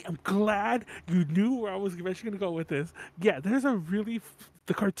 I'm glad you knew where I was eventually gonna go with this. Yeah, there's a really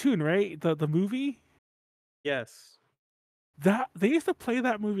the cartoon, right? The movie. Yes. That they used to play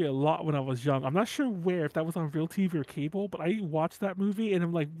that movie a lot when I was young. I'm not sure where, if that was on real TV or cable, but I watched that movie and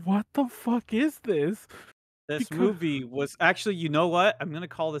I'm like, what the fuck is this? This Because movie was actually, you know what? I'm gonna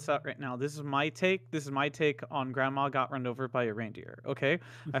call this out right now. This is my take. This is my take on Grandma Got Run Over by a Reindeer. Okay,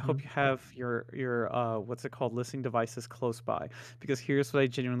 I hope you have your what's it called, listening devices close by, because here's what I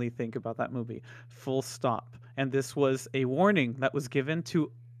genuinely think about that movie. Full stop. And this was a warning that was given to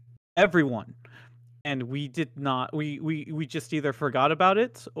everyone, and we did not. We just either forgot about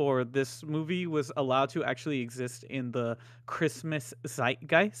it, or this movie was allowed to actually exist in the Christmas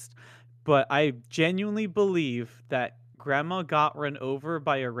zeitgeist. But I genuinely believe that Grandma Got Run Over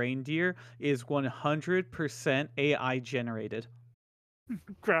by a Reindeer is 100% AI generated.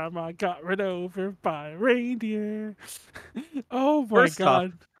 Grandma got run over by a reindeer. Oh my First off,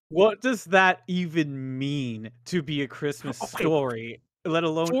 god. what does that even mean to be a Christmas Okay, story, let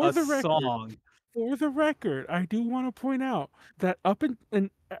alone for a the record, song? I do want to point out that up in and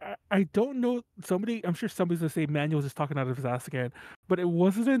I don't know somebody. I'm sure somebody's gonna say Manuel's just talking out of his ass again, but it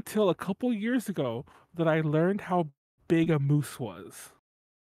wasn't until a couple years ago that I learned how big a moose was.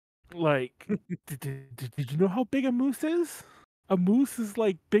 Like, did you know how big a moose is? A moose is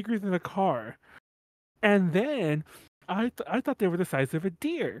like bigger than a car. And then I thought they were the size of a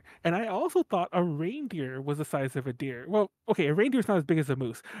deer, and I also thought a reindeer was the size of a deer. Well, okay, a reindeer's not as big as a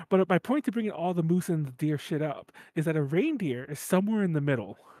moose, but my point to bringing all the moose and the deer shit up is that a reindeer is somewhere in the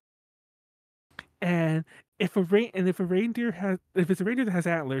middle. And if a reindeer has if it's a reindeer that has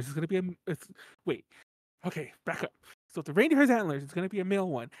antlers, it's gonna be wait. Okay, back up. So if the reindeer has antlers, it's gonna be a male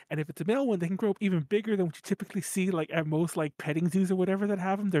one. And if it's a male one, they can grow up even bigger than what you typically see like at most like petting zoos or whatever that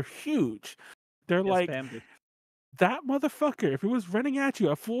have them. They're huge. They're Yes, like Bambi. that motherfucker, if it was running at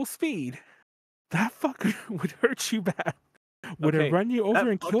you at full speed, that fucker would hurt you bad. Would it Okay, run you that over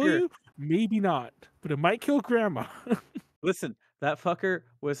and kill fucker. you? Maybe not. But it might kill grandma. Listen, that fucker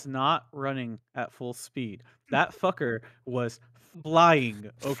was not running at full speed. That fucker was flying,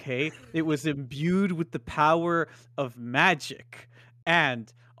 okay? It was imbued with the power of magic.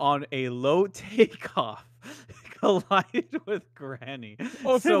 And on a low takeoff, collided with Granny.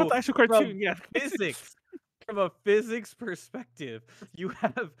 Oh, think about So the actual from cartoon, yeah. physics, from a physics perspective, you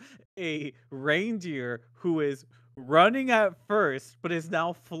have a reindeer who is running at first, but is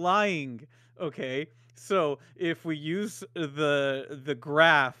now flying. Okay, so if we use the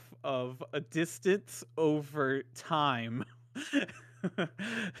graph of a distance over time,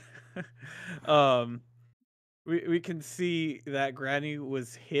 um, we can see that Granny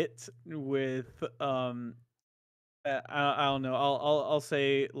was hit with I don't know. I'll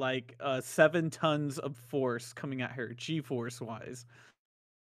say like 7 tons of force coming at her, G-force wise.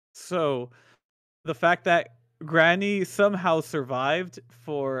 So the fact that Granny somehow survived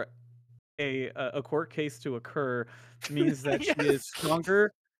for a court case to occur means that she is Yes.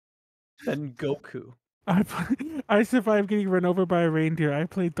 stronger than Goku. I survived getting run over by a reindeer. I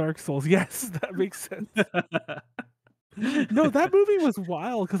played Dark Souls. Yes, that makes sense. No, that movie was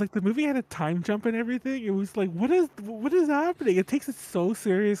wild because like the movie had a time jump and everything. It was like, what is happening? It takes it so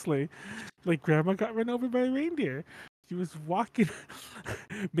seriously. Like grandma got run over by a reindeer. She was walking.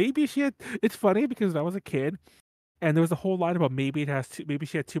 Maybe she had. It's funny because I was a kid, and there was a whole line about maybe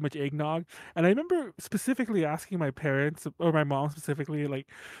she had too much eggnog. And I remember specifically asking my parents or my mom specifically, like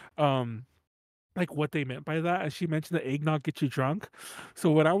what they meant by that, and she mentioned that eggnog gets you drunk.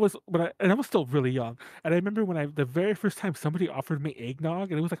 So and I was still really young, and I remember when the very first time somebody offered me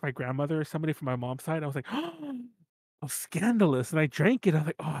eggnog, and it was like my grandmother or somebody from my mom's side, I was like, oh, scandalous, and I drank it. I'm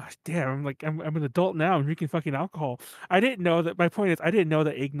like, oh damn, I'm an adult now. I'm drinking fucking alcohol. I didn't know that. My point is, I didn't know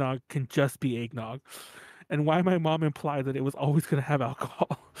that eggnog can just be eggnog, and why my mom implied that it was always gonna have alcohol.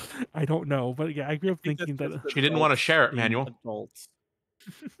 I don't know, but yeah, I grew up I think that's thinking that. just She didn't want to adults share it, being Manuel. adults.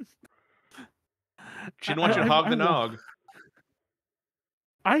 She didn't want you to hog the wa- nog.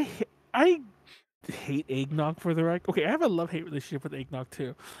 I I hate eggnog for the record. Okay, I have a love-hate relationship with eggnog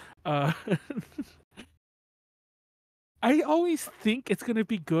too. Uh, I always think it's gonna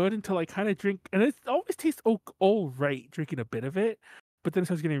be good until I kind of drink, and it always tastes all right drinking a bit of it, but then it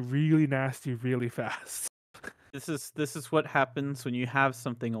starts getting really nasty really fast. This is what happens when you have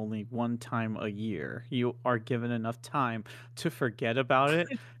something only one time a year. You are given enough time to forget about it,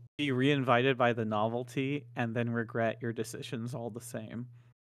 be reinvited by the novelty, and then regret your decisions all the same.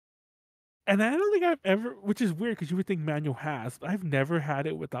 And I don't think I've ever, which is weird because you would think manual has, but I've never had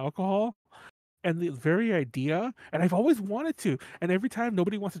it with alcohol. And the very idea, and I've always wanted to, and every time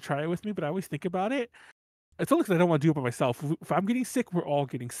nobody wants to try it with me, but I always think about it. It's only because I don't want to do it by myself. If I'm getting sick, we're all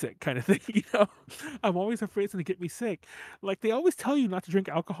getting sick, kind of thing. You know, I'm always afraid it's going to get me sick. Like they always tell you not to drink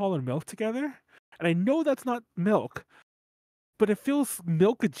alcohol and milk together, and I know that's not milk, but it feels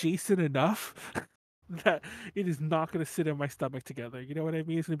milk adjacent enough that it is not going to sit in my stomach together. You know what I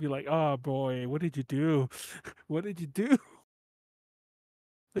mean? It's going to be like, oh boy, what did you do? What did you do?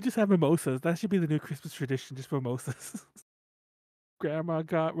 Let's just have mimosas. That should be the new Christmas tradition, just mimosas. Grandma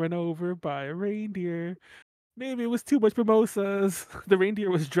got run over by a reindeer. Maybe it was too much mimosas. The reindeer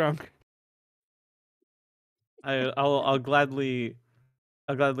was drunk. I'll gladly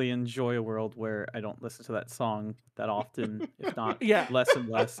enjoy a world where I don't listen to that song that often, if not Yeah, less and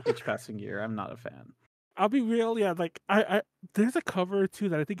less each passing year. I'm not a fan. I'll be real. Yeah, like I there's a cover or two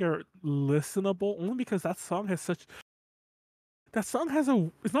that I think are listenable only because that song has such. That song has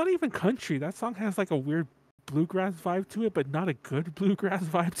it's not even country. That song has like a weird bluegrass vibe to it, but not a good bluegrass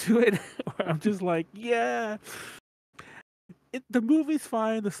vibe to it. Where I'm just like, yeah. The movie's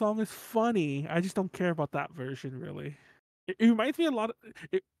fine. The song is funny. I just don't care about that version really. It reminds me a lot of.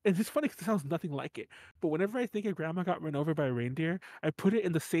 It's just funny because it sounds nothing like it. But whenever I think of Grandma got run over by a reindeer, I put it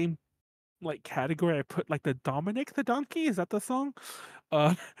in the same like category. I put like the Dominic the donkey. Is that the song?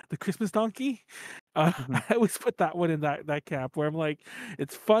 Uh, the Christmas donkey. Mhm. I always put that one in that cap where I'm like,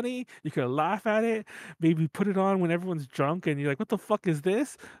 it's funny. You can laugh at it. Maybe put it on when everyone's drunk and you're like, what the fuck is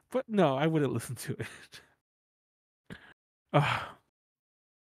this? But no, I wouldn't listen to it. Uh,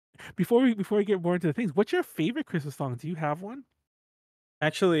 before we get more into the things, what's your favorite Christmas song? Do you have one?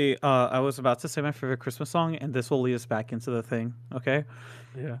 Actually, I was about to say my favorite Christmas song, and this will lead us back into the thing. Okay.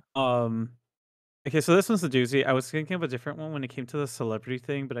 Yeah. Um. Okay, so this one's a doozy. I was thinking of a different one when it came to the celebrity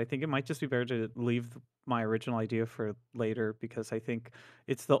thing, but I think it might just be better to leave my original idea for later because I think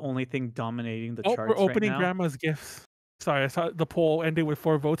it's the only thing dominating the Oh, we're charts right opening now. grandma's gifts. Sorry, I saw the poll ending with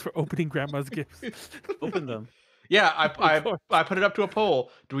 4 votes for opening grandma's gifts. Open them. Yeah, Of I course. I put it up to a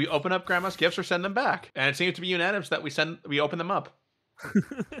poll. Do we open up grandma's gifts or send them back? And it seems to be unanimous that we open them up.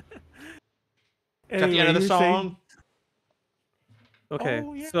 It's at the end Anyway, of the you're saying, song. Okay,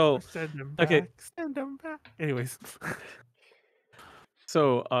 oh yeah, so send them okay, back, send them back. Anyways,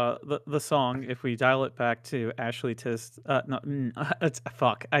 so the song, if we dial it back to Ashley Tis, no,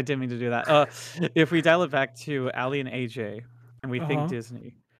 fuck, I didn't mean to do that. If we dial it back to Ali and AJ, and we think uh-huh.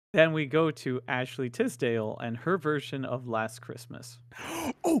 Disney, then we go to Ashley Tisdale and her version of Last Christmas.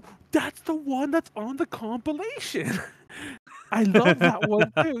 Oh, that's the one that's on the compilation. I love that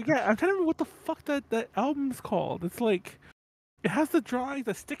one too. Yeah, I'm trying to remember what the fuck that album's called. It's like it has the drawing,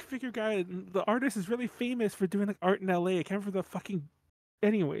 the stick figure guy, and the artist is really famous for doing like art in LA. I can't remember the fucking.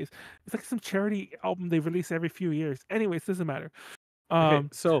 Anyways, it's like some charity album they release every few years. Anyways, doesn't matter. Okay,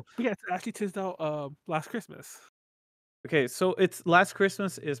 so But yeah, it's Ashley Tisdale. Last Christmas. okay, so it's Last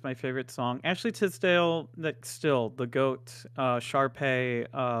Christmas is my favorite song. Ashley Tisdale, like still the goat, Sharpay,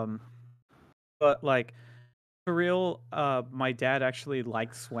 but like for real, my dad actually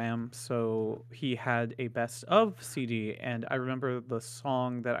likes Swam, so he had a best of CD, and I remember the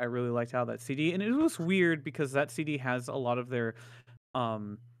song that I really liked out of that CD, and it was weird because that CD has um a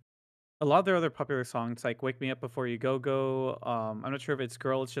lot of their other popular songs like "Wake Me Up Before You Go Go." I'm not sure if it's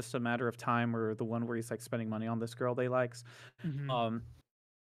 "Girl, It's Just a Matter of Time" or the one where he's like spending money on this girl they likes. Mm-hmm.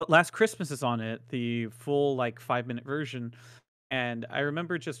 But Last Christmas is on it, the full like 5-minute version, and I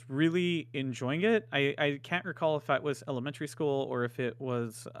remember just really enjoying it. I can't recall if that was elementary school or if it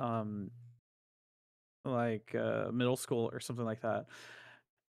was middle school or something like that.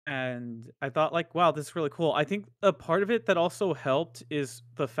 And I thought like, wow, this is really cool. I think a part of it that also helped is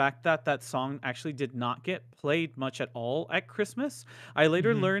the fact that that song actually did not get played much at all at Christmas. I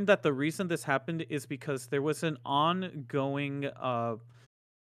later Mm-hmm. learned that the reason this happened is because there was an ongoing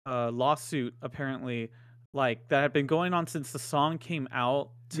lawsuit apparently like that had been going on since the song came out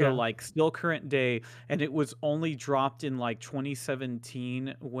to Yeah. like still current day, and it was only dropped in like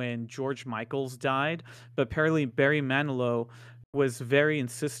 2017 when George Michael's died. But apparently Barry Manilow was very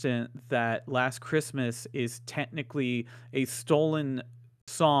insistent that Last Christmas is technically a stolen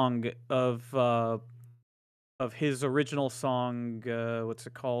song of his original song, what's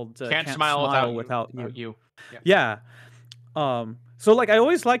it called, Can't Can't smile Smile without you. Without Without You. you. Yeah. Yeah. So like I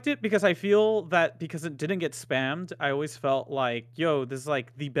always liked it because I feel that because it didn't get spammed, I always felt like, yo, this is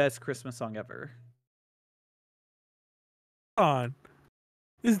like the best Christmas song ever. On.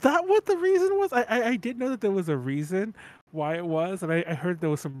 Is that what the reason was? I did know that there was a reason why it was, and I heard there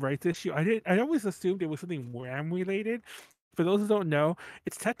was some rights issue. I always assumed it was something Wham related. For those who don't know,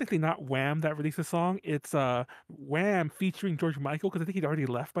 it's technically not Wham that released the song. It's Wham featuring George Michael because I think he'd already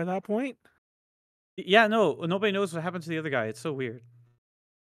left by that point. Yeah, no, nobody knows what happened to the other guy. It's so weird.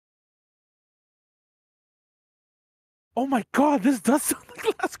 Oh my god, this does sound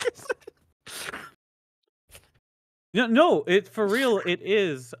like Last Christmas. No, it for real, it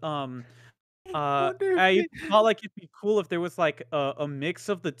is. I wonder if I they... thought like it'd be cool if there was like a mix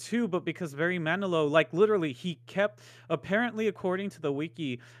of the two, but because Barry Manilow, like literally, he kept apparently according to the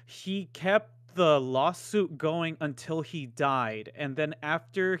wiki, he kept the lawsuit going until he died, and then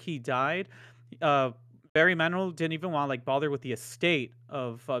after he died, uh, Barry Manilow didn't even want to like bother with the estate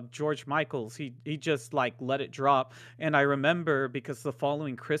of George Michael's. He just like let it drop, and I remember because the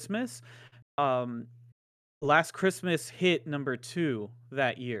following Christmas, um, Last Christmas hit number 2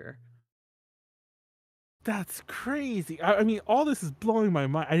 that year. That's crazy. I mean, all this is blowing my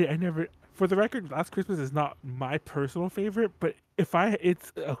mind. I never, for the record, Last Christmas is not my personal favorite, but it's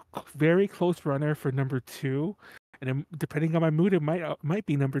a very close runner for number 2, and depending on my mood, it might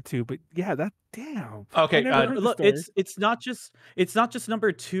be number 2. But yeah, that damn. Okay, I never heard the Look, story. it's not just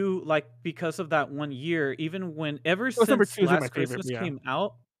number 2 like because of that one year. Even when ever It was number since 2 isn't my Last favorite, Christmas but yeah. came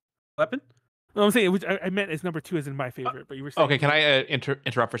out, weapon. No, I'm saying I meant it's number 2 as in my favorite, but you were saying Okay, can I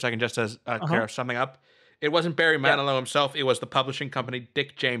interrupt for a second just to clear something up? It wasn't Barry Yeah. Manilow himself. It was the publishing company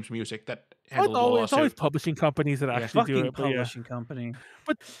Dick James Music that Oh, handled the it's always lawsuit. publishing companies that actually do Fucking it. But yeah, publishing company.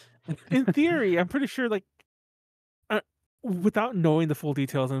 but in theory, I'm pretty sure like without knowing the full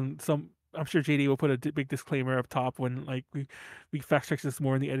details, and I'm sure JD will put a big disclaimer up top when like we fact check this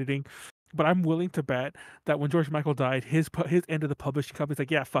more in the editing. but I'm willing to bet that when George Michael died, his end of the publishing company's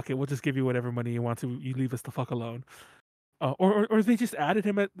like, yeah, fuck it, we'll just give you whatever money you want to. You leave us the fuck alone. Or they just added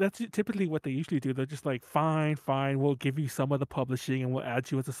him. That's typically what they usually do. They're just like, fine, we'll give you some of the publishing and we'll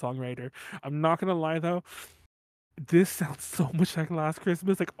add you as a songwriter. I'm not gonna lie though, this sounds so much like Last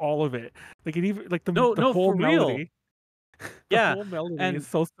Christmas, like all of it. Like it even like the No, whole for real. melody. The Yeah, whole melody and is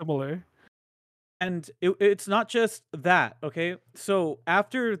so similar. And it's not just that, okay? So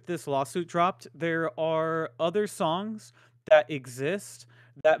after this lawsuit dropped, there are other songs that exist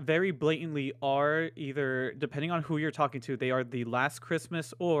that very blatantly are either, depending on who you're talking to, they are the Last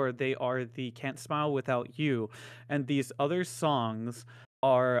Christmas or they are the Can't Smile Without You. And these other songs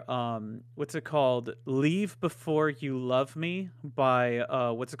are what's it called? Leave Before You Love Me by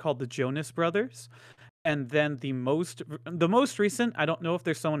what's it called? The Jonas Brothers. And then the most recent, I don't know if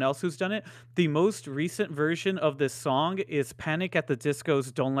there's someone else who's done it. The most recent version of this song is Panic at the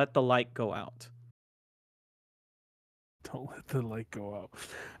Disco's "Don't Let the Light Go Out." Don't let the light go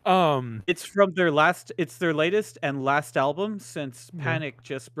out. It's from their latest and last album since Yeah. Panic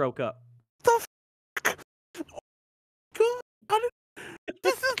just broke up. The fuck? God,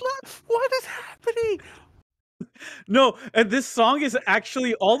 what is happening? No, and this song is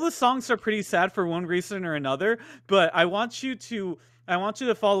actually, all the songs are pretty sad for one reason or another, but I want you to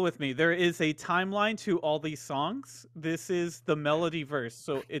follow with me. There is a timeline to all these songs. This is the melody verse.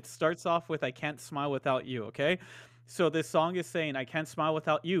 So it starts off with "I can't smile without you," okay? So this song is saying "I can't smile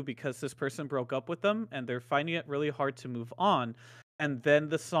without you" because this person broke up with them and they're finding it really hard to move on. And then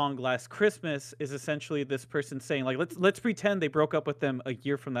the song "Last Christmas" is essentially this person saying, like, let's pretend they broke up with them a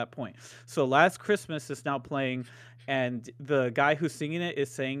year from that point. So "Last Christmas" is now playing, and the guy who's singing it is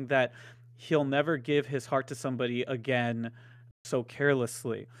saying that he'll never give his heart to somebody again so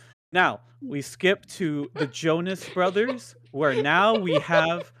carelessly. Now, we skip to the Jonas Brothers, where now we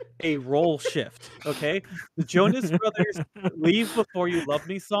have a role shift, okay? The Jonas Brothers' "Leave Before You Love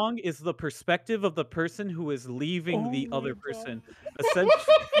Me" song is the perspective of the person who is leaving the other person.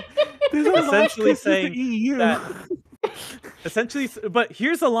 Essentially saying that... Essentially, but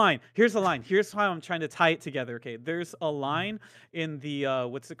here's a line. Here's how I'm trying to tie it together, okay? There's a line in the,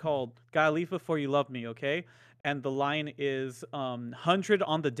 what's it called? "Gotta leave before you love me," okay? And the line is 100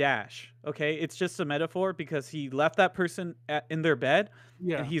 on the dash, okay? It's just a metaphor because he left that person in their bed,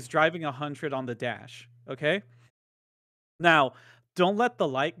 and he's driving 100 on the dash, okay? Now, "Don't Let the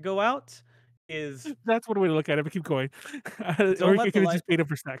Light Go Out" is... That's one way to look at it, but keep going. Or you could have just paid him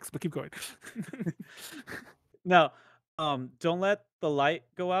for sex, but keep going. Now, "Don't Let the Light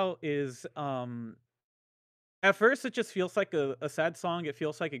Go Out" is at first it just feels like a sad song. It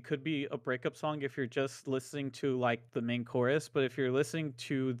feels like it could be a breakup song if you're just listening to like the main chorus, but if you're listening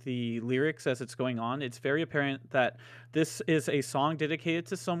to the lyrics as it's going on, it's very apparent that this is a song dedicated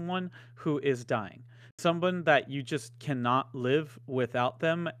to someone who is dying. Someone that you just cannot live without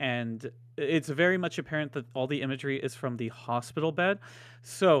them, and it's very much apparent that all the imagery is from the hospital bed.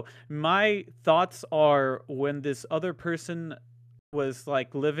 So my thoughts are, when this other person was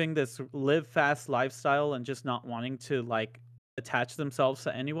like living this live fast lifestyle and just not wanting to like attach themselves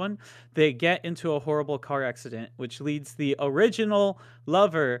to anyone, they get into a horrible car accident, which leads the original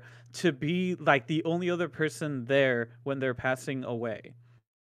lover to be like the only other person there when they're passing away.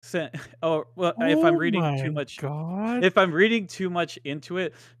 So, if I'm reading too much, if I'm reading too much into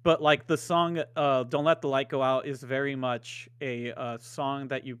it, but like the song "Don't Let the Light Go Out" is very much a song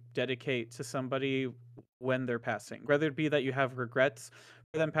that you dedicate to somebody when they're passing, whether it be that you have regrets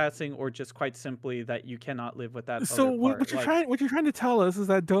for them passing or just quite simply that you cannot live with that So other part. what you're trying to tell us is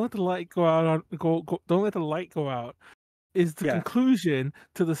that "Don't Let the Light Go Out" "Don't Let the Light Go Out" is the conclusion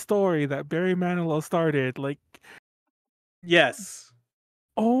to the story that Barry Manilow started. Like, yes.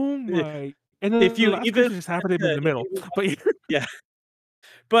 Oh my! And then if you the last even just happened in the middle, but yeah.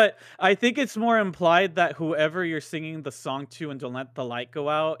 But I think it's more implied that whoever you're singing the song to and "Don't Let the Light Go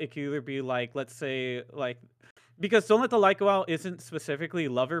Out," it could either be like, let's say, like, because "Don't Let the Light Go Out" isn't specifically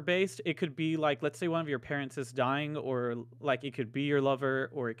lover based. It could be like, let's say one of your parents is dying, or like it could be your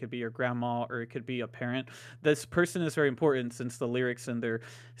lover, or it could be your grandma, or it could be a parent. This person is very important since the lyrics in their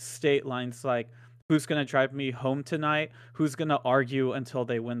state lines like, "Who's gonna drive me home tonight? Who's gonna argue until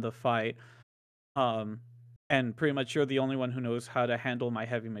they win the fight?" And pretty much, "You're the only one who knows how to handle my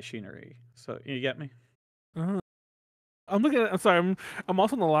heavy machinery." So you get me? I'm looking at. I'm sorry. I'm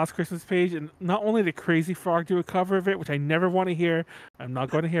also on the Last Christmas page, and not only did Crazy Frog do a cover of it, which I never want to hear. I'm not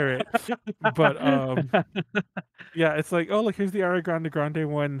going to hear it. But yeah, it's like, oh look, here's the Ariana Grande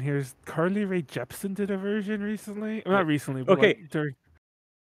one. Here's Carly Rae Jepsen did a version recently. Well, not recently, but okay. Like during.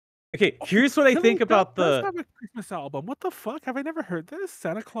 Okay, Oh, here's what I Killing think Joke about does the have a Christmas album. What the fuck? Have I never heard this?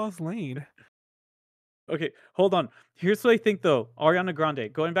 Santa Claus Lane. Okay, hold on. Here's what I think though. Ariana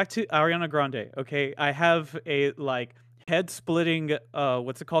Grande. Going back to Ariana Grande. Okay, I have a like head splitting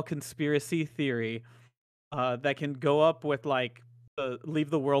what's it called, conspiracy theory that can go up with like the Leave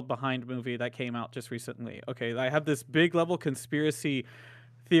the World Behind movie that came out just recently. Okay, I have this big level conspiracy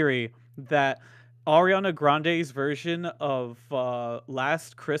theory that Ariana Grande's version of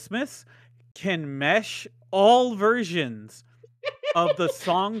Last Christmas can mesh all versions of the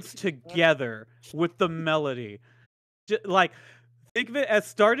songs together with the melody. Like, think of it as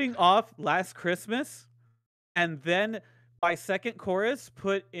starting off Last Christmas, and then by second chorus,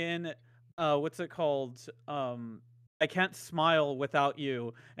 put in what's it called? I Can't Smile Without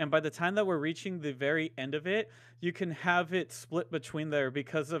You. And by the time that we're reaching the very end of it, you can have it split between there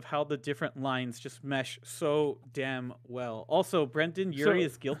because of how the different lines just mesh so damn well. Also, Brendan Urie So,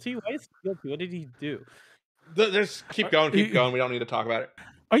 is guilty. Why is he guilty? What did he do? Just keep are, going, keep going. We don't need to talk about it.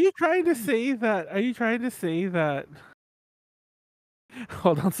 are you trying to say that? Are you trying to say that?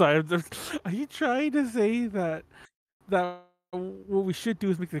 Hold on, sorry. Are you trying to say that what we should do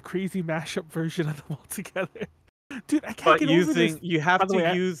is make the crazy mashup version of them all together? Dude, I can't But get over this. you By have the to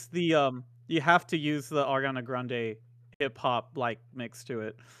way, use the you have to use the Ariana Grande hip hop like mix to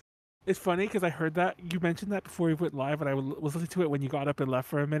it. it's funny because I heard that you mentioned that before we went live, and I was listening to it when you got up and left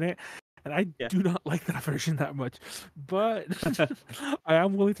for a minute, and I Yeah. do not like that version that much. But I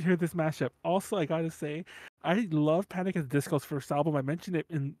am willing to hear this mashup. Also, I gotta say, I love Panic at the Disco's first album. I mentioned it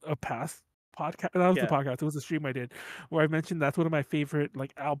in a past podcast. That was the Yeah. podcast. It was a stream I did where I mentioned that's one of my favorite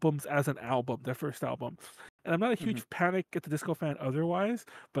like albums as an album, their first album. And I'm not a huge Panic at the Disco fan otherwise,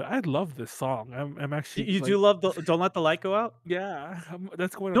 but I love this song. I'm actually You like, do love the Don't Let the Light Go Out? yeah,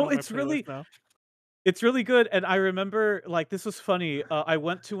 that's going No, on my playlist now. it's really good, and I remember like this was funny. I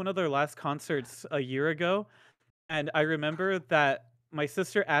went to one of their last concerts a year ago, and I remember that my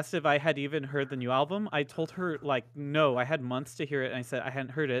sister asked if I had even heard the new album. I told her like no, I had months to hear it, and I said I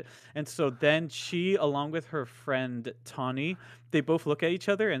hadn't heard it. And so then she, along with her friend Tawny, they both look at each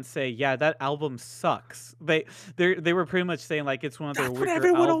other and say, "Yeah, that album sucks." They were pretty much saying like it's one of their That's what weaker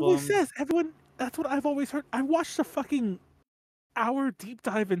everyone always albums. says. Everyone, that's what I've always heard. I watched a fucking hour deep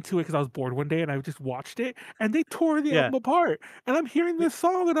dive into it because I was bored one day and I just watched it, and they tore the Yeah. album apart. And I'm hearing this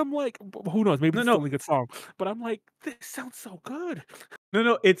song and I'm like, who knows? Maybe No, it's still no. a good song, but I'm like, this sounds so good.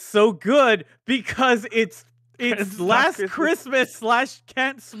 No, it's so good because it's It's Last Christmas /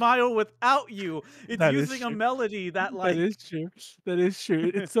 Can't Smile Without You. It's That is using a true. melody that That like is true. That is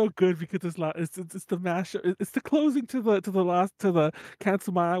true. It's so good because it's the mashup. It's the closing to the Can't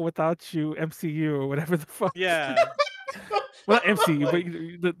Smile Without You MCU or whatever the fuck. yeah. Well, not MCU,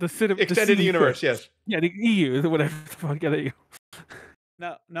 Like, but the cinema, extended the CU. universe, yes. Yeah, the EU, whatever the fuck. Get it?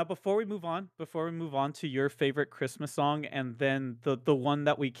 Now before we move on to your favorite Christmas song and then the one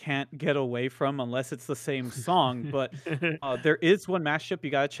that we can't get away from unless it's the same song, but there is one mashup you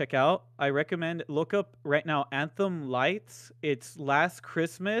gotta check out. I recommend look up right now Anthem Lights. It's Last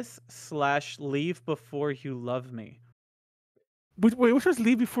Christmas / Leave Before You Love Me. Wait, which was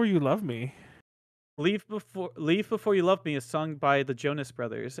 "Leave Before You Love Me"? Leave Before You Love Me is sung by the Jonas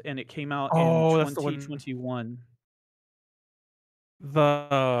Brothers, and it came out in Oh, that's the one. 2021.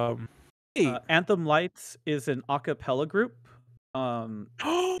 Hey. Anthem Lights is an a cappella group.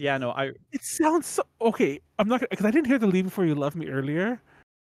 Yeah, no, It sounds so okay. I'm not because I didn't hear the "Leave Before You Love Me" earlier.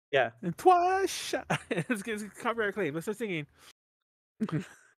 yeah. And twice, it's copyright claim. Let's start singing.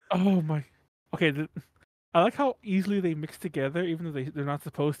 Oh my. Okay, I like how easily they mix together, even though they're not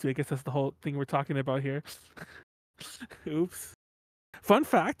supposed to. I guess that's the whole thing we're talking about here. Oops. Fun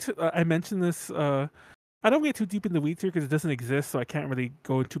fact: I mentioned this. I don't get too deep in the weeds here because it doesn't exist, so I can't really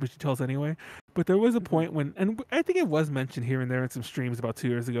go into too much details anyway. But there was a point when, and I think it was mentioned here and there in some streams about 2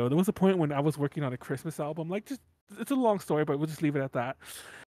 years ago. There was a point when I was working on a Christmas album. Like, just it's a long story, but we'll just leave it at that.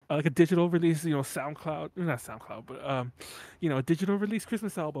 Like a digital release, not SoundCloud, but a digital release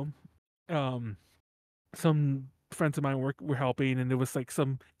Christmas album. Some friends of mine were helping, and there was like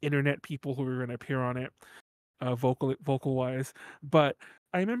some internet people who were going to appear on it, vocal wise. But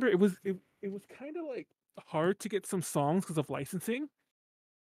I remember it was kind of like hard to get some songs because of licensing.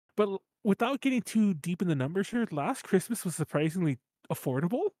 But without getting too deep in the numbers here, Last Christmas was surprisingly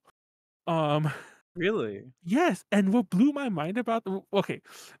affordable. Really? Yes, and what blew my mind about it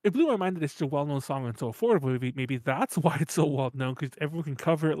blew my mind that it's such a well-known song and so affordable. Maybe that's why it's so well-known because everyone can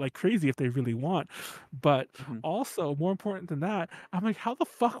cover it like crazy if they really want. But also, more important than that, I'm like, how the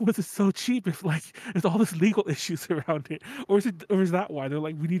fuck was it so cheap if like there's all this legal issues around it, or is that why they're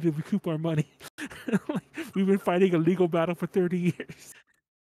like we need to recoup our money? Like, we've been fighting a legal battle for 30 years.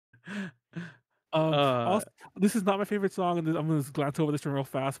 uh, Also, this is not my favorite song, and I'm gonna just glance over this one real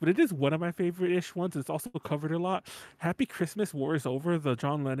fast, but it is one of my favorite-ish ones. It's also covered a lot. "Happy Christmas, War is Over," the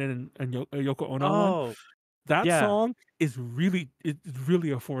John Lennon and Yoko Ono one. oh, That yeah. song is really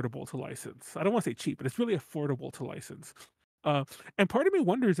affordable to license. I don't want to say cheap, but it's really affordable to license. Uh, and part of me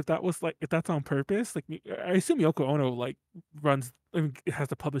wonders if that was like if that's on purpose. Like I assume Yoko Ono like runs, I mean, has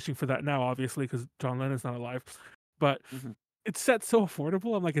the publishing for that now, obviously, because John Lennon's not alive. But Mhm. it's set so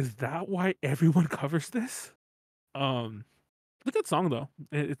affordable. I'm like, is that why everyone covers this? It's a good song though.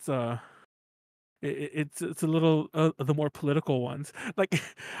 It's a little the more political ones. Like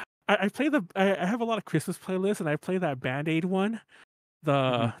I play I have a lot of Christmas playlists, and I play that Band Aid one. The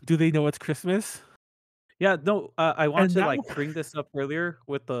Mhm. Do They Know It's Christmas? Yeah, no, I want And to that like bring this up earlier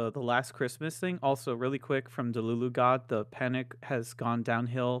with the last Christmas thing. Also, really quick from Delulu God, the panic has gone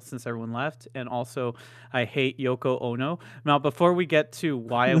downhill since everyone left, and also I hate Yoko Ono. Now, before we get to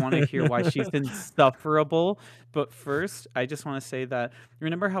why I want to hear why she's insufferable, but first, I just want to say that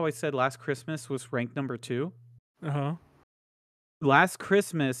remember how I said Last Christmas was ranked number 2? uh-huh. Last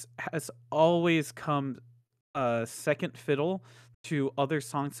Christmas has always come second fiddle to other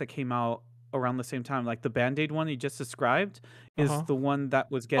songs that came out around the same time. Like the Band-Aid one you just described is Uh-huh. the one that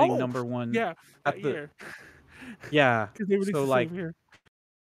was getting Oh, number 1 yeah, that at the year. yeah. Because they released So the like same year.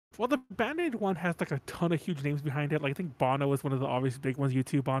 Well, the Band-Aid one has like a ton of huge names behind it. Like I think Bono is one of the obvious big ones.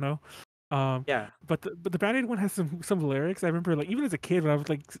 YouTube Bono. yeah. But the Band-Aid one has some lyrics. I remember like even as a kid when I would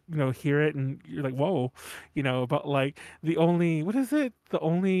like hear it and you're like whoa, about like the only what is it? The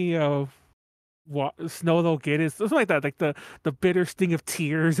only snow they'll get is something like that. Like the bitter sting of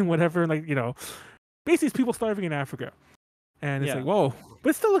tears and whatever. Like basically it's people starving in Africa. And it's like Yeah. whoa, but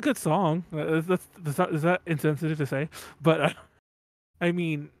it's still a good song. Is that insensitive to say? But I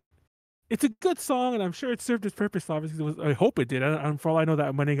mean, it's a good song, and I'm sure it served its purpose. Obviously, I hope it did. For all I know,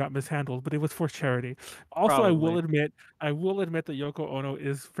 that money got mishandled, but it was for charity. Also, Probably. I will admit that Yoko Ono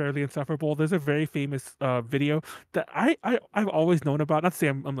is fairly insufferable. There's a very famous video that I've always known about. Not to say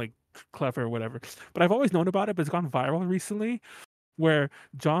I'm like clever or whatever, but I've always known about it. But it's gone viral recently, where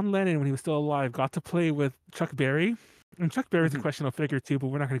John Lennon, when he was still alive, got to play with Chuck Berry. And Chuck Berry's a Mhm. questionable figure too, but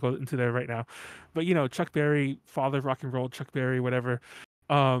we're not going to go into there right now. But Chuck Berry, father of rock and roll, Chuck Berry, whatever.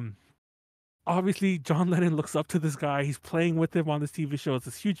 Um, Obviously John Lennon looks up to this guy. He's playing with him on this TV show. It's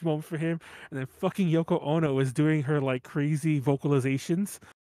this huge moment for him. And then fucking Yoko Ono is doing her like crazy vocalizations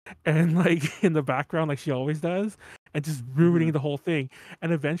and like in the background like she always does and just ruining Mhm. the whole thing.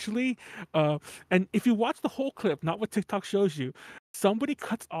 And eventually uh and if you watch the whole clip, not what TikTok shows you, somebody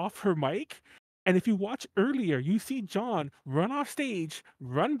cuts off her mic, and if you watch earlier you see John run off stage,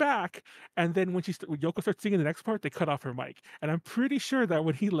 run back, and then when Yoko starts singing the next part, they cut off her mic. And I'm pretty sure that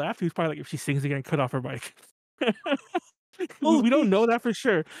when he left he was probably like, if she sings again, cut off her mic. We don't Holy know that for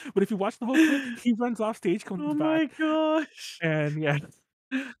sure, but if you watch the whole clip, he runs off stage, Oh comes back, my gosh. and yeah,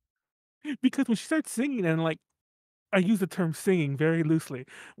 because when she starts singing, and like I use the term singing very loosely.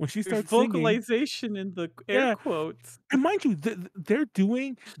 When she There's starts singing, vocalization in the air yeah, quotes. and mind you, they're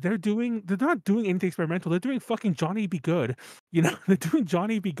not doing anything experimental. They're doing fucking Johnny Be Good. They're doing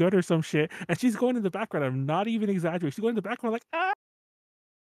Johnny Be Good or some shit, and she's going in the background. I'm not even exaggerating. She's going in the background like ah,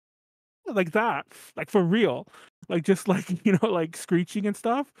 like that, like for real, like just like like screeching and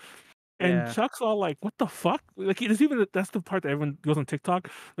stuff. And Yeah. Chuck's all like, "What the fuck?" Like, there's even that's the part that everyone goes on TikTok.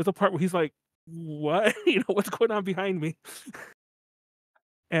 There's a part where he's like, "What? What's going on behind me?"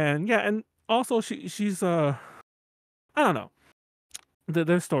 And yeah, and also she's I don't know.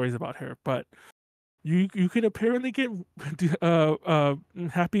 There's stories about her, but you could apparently get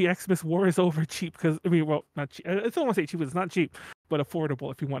Happy Xmas War is Over cheap because I mean, well, not cheap. I don't want to say cheap. It's not cheap, but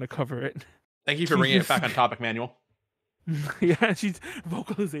affordable if you want to cover it. Thank you for She's bringing it just back on topic, Manuel. yeah, she's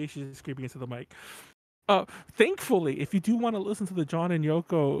vocalization screaming into the mic. Thankfully, if you do want to listen to the John and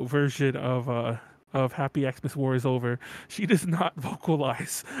Yoko version of Happy Xmas War is Over, she does not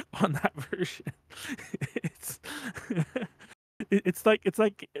vocalize on that version. It's it's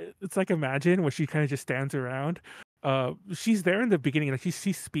like Imagine, where she kind of just stands around. She's there in the beginning, like she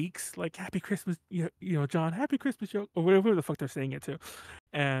speaks like Happy Christmas, John, Happy Christmas, Yoko, or whatever the fuck they're saying it to,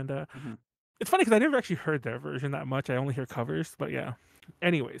 and Mhm. it's funny because I never actually heard their version that much. I only hear covers, but yeah.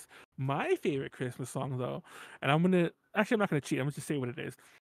 Anyways, my favorite Christmas song though, and I'm not gonna cheat. I'm gonna just say what it is.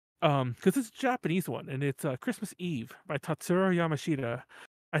 Because it's a Japanese one, and it's Christmas Eve by Tatsuro Yamashita.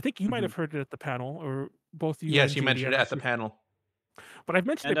 I think you might Mhm. have heard it at the panel, or both you Yes, and you JD. mentioned I'm it not at the sure, panel. but I've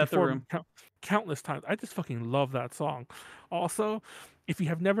mentioned And it at the before room. countless times. I just fucking love that song. Also, if you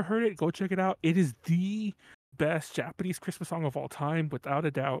have never heard it, go check it out. It is the best Japanese Christmas song of all time, without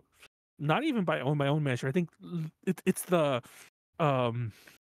a doubt. Not even by my own measure. I think it's the um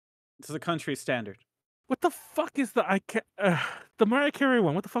It's the country standard. What the fuck is the Mariah Carey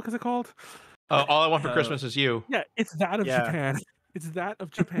one? What the fuck is it called? All I want for Uh, Christmas is you. Yeah, it's that of yeah. Japan. It's that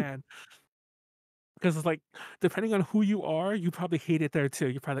of Japan. Because it's like, depending on who you are, you probably hate it there too.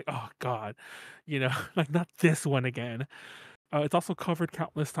 You're probably like, oh god, like not this one again. It's also covered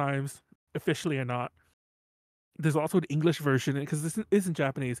countless times, officially or not. There's also an English version because this isn't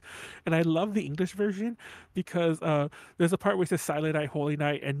Japanese, and I love the English version because there's a part where it says "Silent Night, Holy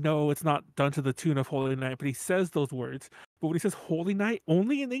Night," and no, it's not done to the tune of Holy Night, but he says those words. But when he says Holy Night,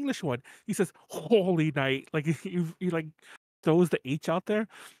 only in the English one, he says Holy Night, like he like throws the H out there,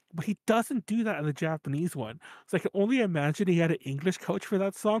 but he doesn't do that in the Japanese one. So I can only imagine he had an English coach for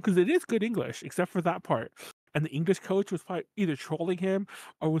that song because it is good English, except for that part. And the English coach was probably either trolling him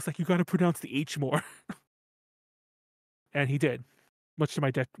or was like, "You got to pronounce the H more." And he did, much to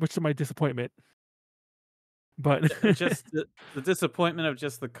my disappointment. But Just the disappointment of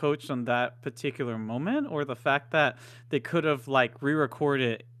just the coach on that particular moment, or the fact that they could have like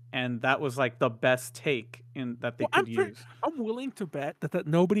re-recorded and that was like the best take in that they could use. I'm willing to bet that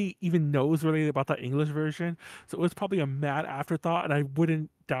nobody even knows really about that English version, so it was probably a mad afterthought, and I wouldn't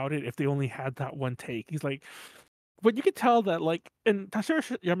doubt it if they only had that one take. He's like, but you could tell that like, and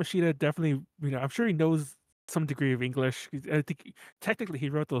Tashiro Yamashita definitely, I'm sure he knows some degree of English. I think technically he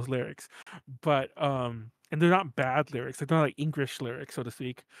wrote those lyrics, but and they're not bad lyrics. They're not like English lyrics, so to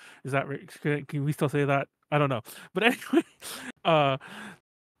speak. Is that right? Can we still say that? I don't know. But anyway, uh,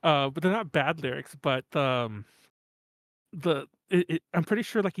 but they're not bad lyrics. But I'm pretty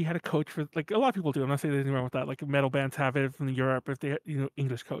sure like he had a coach for like a lot of people do. I'm not saying there's anything wrong with that. Like metal bands have it from Europe if they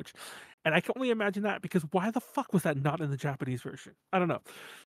English coach, and I can only imagine that because why the fuck was that not in the Japanese version? I don't know.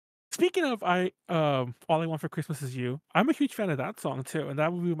 Speaking of All I Want for Christmas Is You, I'm a huge fan of that song too, and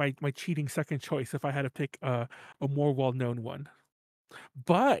that would be my cheating second choice if I had to pick a more well known one.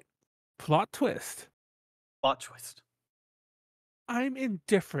 But plot twist, Plot twist. I'm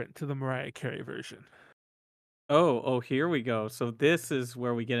indifferent to the Mariah Carey version. Oh, here we go. So this is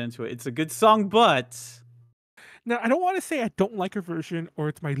where we get into it. It's a good song, but Now I don't want to say I don't like her version or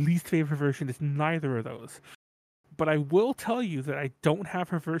it's my least favorite version. It's neither of those. But I will tell you that I don't have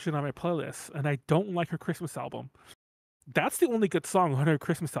her version on my playlist, and I don't like her Christmas album. That's the only good song on her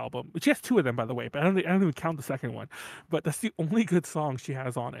Christmas album. She has two of them, by the way, but I don't even count the second one. But that's the only good song she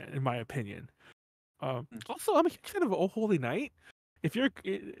has on it, in my opinion. Also, I'm a huge fan of "Oh Holy Night." If you're,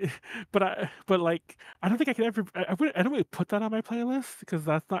 but like, I don't think I could ever. I don't really put that on my playlist because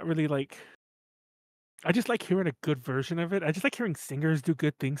that's not really like. I just like hearing a good version of it. I just like hearing singers do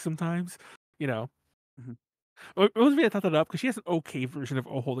good things sometimes. You know. Mhm. It was me I thought that up because she has an okay version of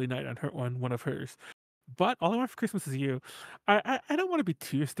 "Oh Holy Night" on one of hers. But "All I Want for Christmas Is You," I don't want to be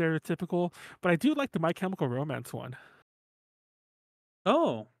too stereotypical, but I do like the My Chemical Romance one.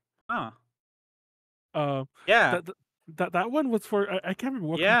 oh, huh. Uh, Yeah. that one was for I can't remember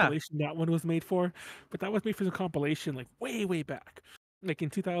what Yeah. compilation that one was made for, but that was made for the compilation like way back, like in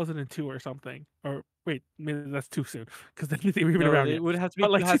 2002 or something. Or wait, maybe that's too soon because then they were even No, around it yet. would have to be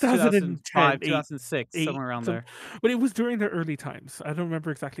But like 2010, 2005, 8, 2006, 8, somewhere around some, there. but it was during the early times. I don't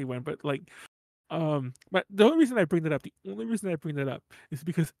remember exactly when, but like but the only reason I bring that up is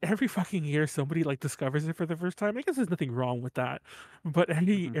because every fucking year somebody like discovers it for the first time. I guess there's nothing wrong with that, but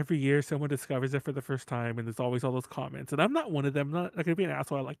Mhm. every year someone discovers it for the first time, and there's always all those comments. And I'm not one of them. I'm not gonna be an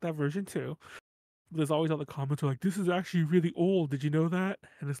asshole. I like that version too. But there's always all the comments like, "This is actually really old. Did you know that?"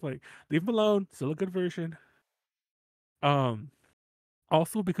 And it's like, leave them alone. Still a good version. Um,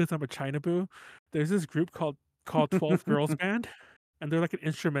 Also because I'm a China boo, there's this group called 12 Girls Band, and they're like an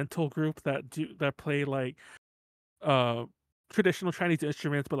instrumental group that play like uh traditional Chinese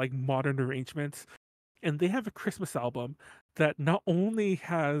instruments but like modern arrangements. And they have a Christmas album that not only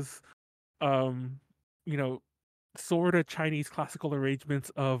has um you know sort of Chinese classical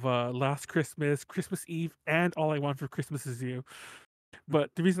arrangements of Last Christmas, Christmas Eve, and All I Want for Christmas Is You.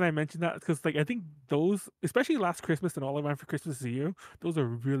 But the reason I mention that is because like I think those, especially Last Christmas and All I Want for Christmas Is You, those are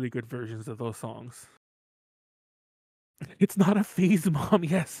really good versions of those songs. It's not a phase, mom.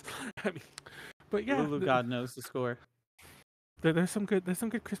 Yes, I mean, but yeah, Lulu God knows the score. there's some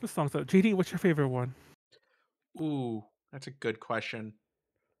good Christmas songs. Though. JD, what's your favorite one? Ooh, that's a good question.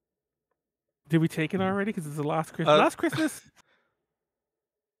 Did we take it already? Because it's the Last Christmas. Uh, Last Christmas.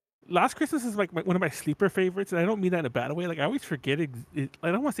 Last Christmas is like one of my sleeper favorites, and I don't mean that in a bad way. Like I always forget it.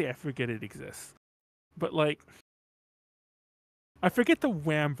 I don't want to say I forget it exists, but like I forget the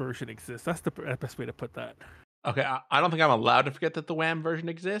Wham version exists. That's the best way to put that. Okay, I don't think I'm allowed to forget that the Wham version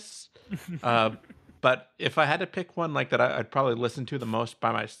exists. But if I had to pick one like that, I'd probably listen to the most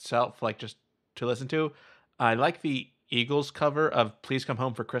by myself, like just to listen to. I like the Eagles cover of "Please Come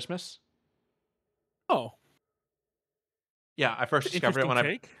Home for Christmas." Oh, Yeah, I first discovered it interesting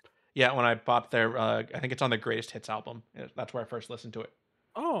when take. I bought their I think it's on the Greatest Hits album. That's where I first listened to it.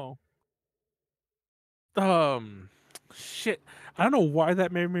 Oh, um, shit. I don't know why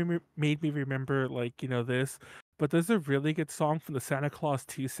that made me remember this, but there's a really good song from the Santa Claus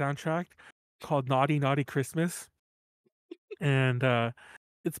 2 soundtrack called "Naughty Naughty Christmas," and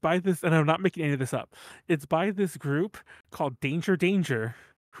it's by this, and I'm not making any of this up. It's by this group called Danger Danger,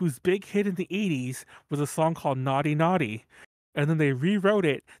 whose big hit in the '80s was a song called "Naughty Naughty," and then they rewrote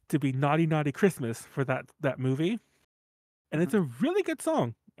it to be "Naughty Naughty Christmas" for that movie, and it's a really good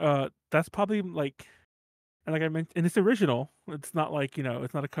song. That's probably and like I mentioned, and it's original. It's not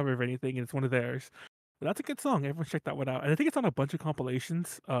it's not a cover of anything, and it's one of theirs. But that's a good song. Everyone check that one out. And I think it's on a bunch of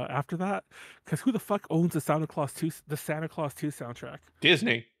compilations after that. Because who the fuck owns the Santa Claus 2 soundtrack?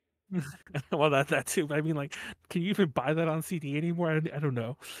 Disney. Well, that too. But I mean, can you even buy that on CD anymore? I don't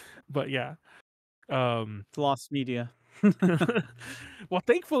know. But yeah. It's lost media. Well,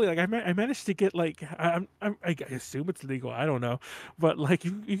 thankfully, I managed to get I assume it's legal. I don't know, but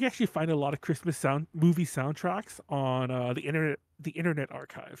you can actually find a lot of Christmas movie soundtracks on the Internet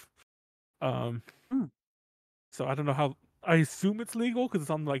Archive. Hmm. So I don't know how. I assume it's legal because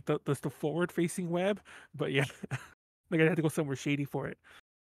it's on the forward facing web. But yeah, I had to go somewhere shady for it.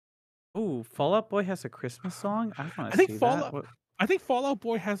 Oh, Fall Out Boy has a Christmas song. I want I to think see Fallout. that. I think Fall Out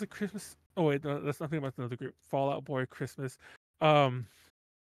Boy has a Christmas. Oh wait, no, that's nothing about another group. Fall Out Boy Christmas. Fun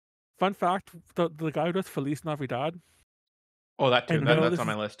fact: the guy who does Feliz Navidad. Oh, that too. And no, That's this on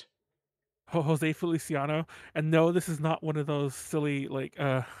my is list. Jose Feliciano. And no, this is not one of those silly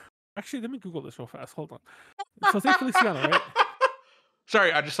Actually, let me Google this real fast. Hold on. It's Jose Feliciano, right?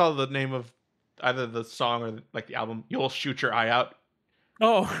 Sorry, I just saw the name of either the song or the album. "You'll Shoot Your Eye Out."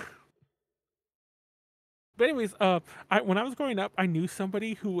 Oh. But anyways, when I was growing up, I knew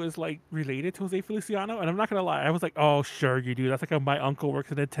somebody who was related to Jose Feliciano, and I'm not gonna lie, I was like, "Oh, sure you do. That's my uncle works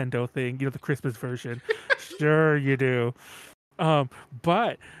at a Nintendo thing, the Christmas version." Sure you do.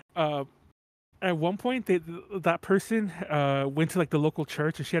 But at one point, that person went to the local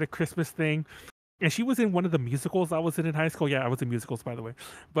church, and she had a Christmas thing, and she was in one of the musicals I was in high school. Yeah, I was in musicals, by the way.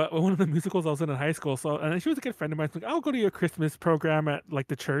 But one of the musicals I was in high school. So, and she was a good friend of mine. She's like, "I'll go to your Christmas program at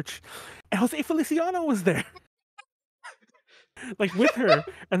the church," and Jose Feliciano was there. With her,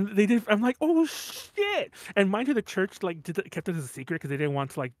 and they did. I'm like, "Oh shit!" And mind you, the church kept it as a secret because they didn't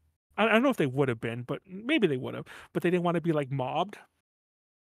want to I don't know if they would have been, but maybe they would have. But they didn't want to be mobbed.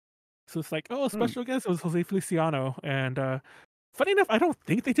 So it's oh, special guest. It was Jose Feliciano, and funny enough, I don't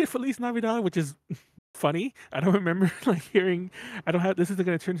think they did Feliz Navidad, which is funny. I don't remember hearing. I don't have. This isn't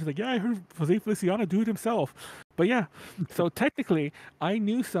going to turn into yeah, I heard Jose Feliciano do it himself. But yeah, so technically, I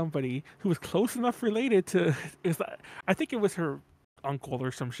knew somebody who was close enough related to. I think it was her uncle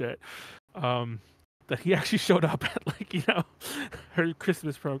or some shit. That he actually showed up at her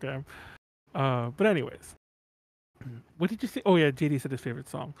Christmas program. But anyways. What did you say? Oh yeah, JD said his favorite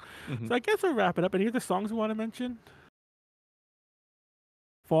song. Mm-hmm. So I guess we'll wrap it up. Any other songs you want to mention?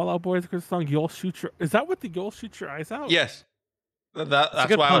 Fall Out Boy's Christmas song, "You'll Shoot Your." Is that what the "You'll Shoot Your Eyes Out"? Yes,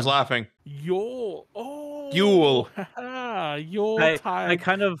 that's why I was laughing. Yule. Oh, Yule. Yule I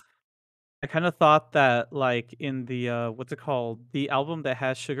kind of thought that in the what's it called, the album that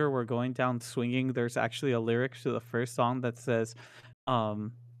has "Sugar We're Going Down Swinging," there's actually a lyric to the first song that says,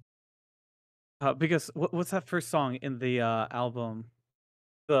 because what's that first song in the album?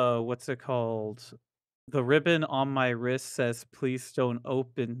 What's it called? "The ribbon on my wrist says please don't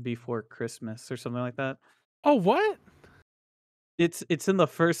open before Christmas," or something like that. Oh, what? It's in the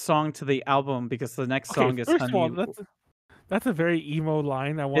first song to the album because the next song is first "Honey." of all, that's a very emo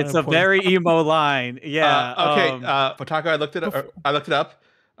line. It's a very emo line. Yeah. Okay. Photaku, I looked it up.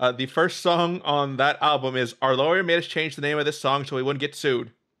 The first song on that album is "Our lawyer made us change the name of this song so we wouldn't get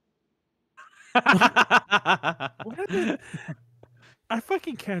sued." What are the... I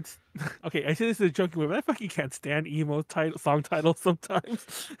fucking can't. Okay, I say this is a joking way, but I fucking can't stand emo song titles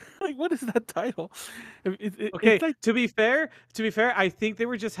sometimes. What is that title? Okay, to be fair, I think they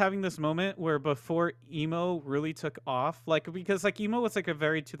were just having this moment where before emo really took off, because emo was a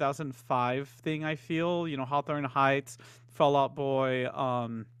very 2005 thing. I feel, Hawthorne Heights, Fall Out Boy,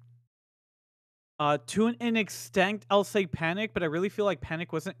 to an extent, I'll say Panic, but I really feel like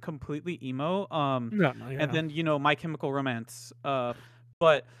Panic wasn't completely emo. Yeah. And then My Chemical Romance.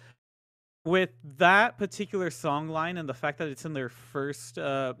 But with that particular song line and the fact that it's in their first,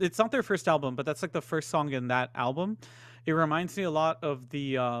 it's not their first album, but that's the first song in that album. It reminds me a lot of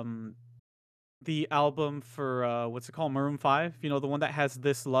the album for what's it called, Maroon 5. The one that has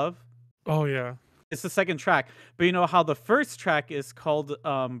 "This Love." Oh yeah. It's the second track. But you know how the first track is called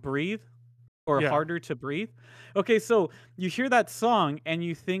Breathe or Yeah. Harder to Breathe? Okay, so you hear that song and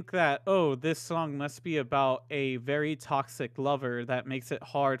you think that, oh, this song must be about a very toxic lover that makes it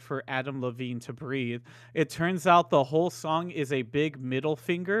hard for Adam Levine to breathe. It turns out the whole song is a big middle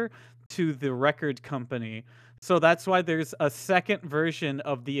finger to the record company. So that's why there's a second version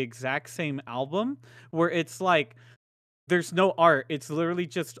of the exact same album where it's like there's no art. It's literally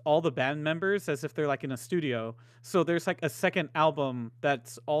just all the band members as if they're like in a studio. So there's like a second album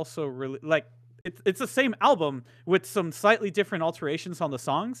that's also really like it's the same album with some slightly different alterations on the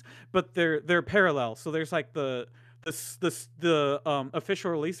songs, but they're parallel. So there's like the official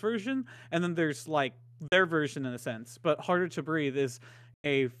release version, and then there's like their version in a sense. But Harder to Breathe is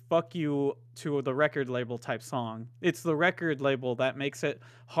a fuck you to the record label type song. It's the record label that makes it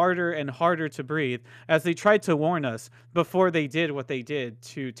harder and harder to breathe, as they tried to warn us before they did what they did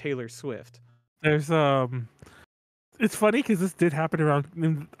to Taylor Swift. There's it's funny because this did happen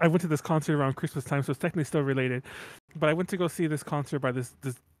around. I went to this concert around Christmas time, so it's technically still related. But I went to go see this concert by this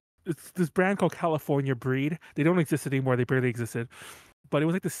brand called California Breed. They don't exist anymore. They barely existed. But it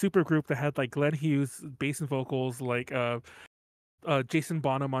was like this super group that had like Glenn Hughes bass and vocals, like Jason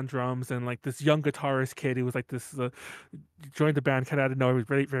Bonham on drums, and like this young guitarist kid who was like this joined the band kind of out of nowhere. He was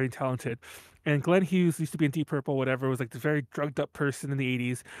very, very talented. And Glenn Hughes used to be in Deep Purple, whatever. Was like this very drugged up person in the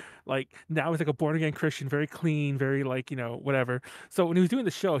 '80s. Like now he's like a born again Christian, very clean, very like whatever. So when he was doing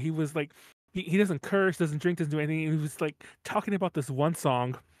the show, he was like he doesn't curse, doesn't drink, doesn't do anything. He was like talking about this one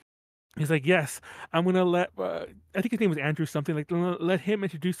song. He's like, yes, I'm gonna let. I think his name was Andrew something. Like, let him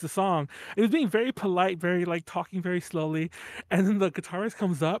introduce the song. It was being very polite, very like talking very slowly. And then the guitarist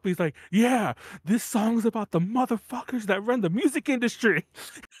comes up. He's like, yeah, this song's about the motherfuckers that run the music industry.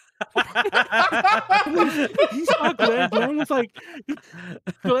 He saw Glenn. Glenn was like,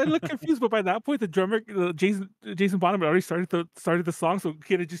 Glenn looked confused, but by that point, the drummer, Jason Bonham, had already started the song, so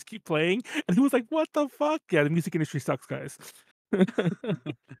he had to just keep playing. And he was like, "What the fuck? Yeah, the music industry sucks, guys."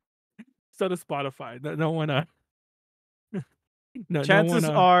 So does Spotify. No one. No one. Chances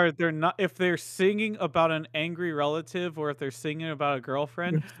are they're not, if they're singing about an angry relative or if they're singing about a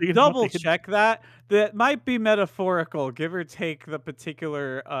girlfriend, double check that. That might be metaphorical, give or take the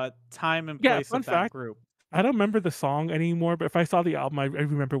particular time and place fun of that fact, group. I don't remember the song anymore, but if I saw the album, I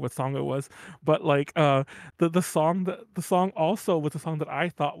remember what song it was. But like the song also was a song that I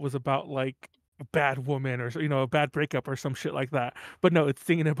thought was about like a bad woman or a bad breakup or some shit like that. But no, it's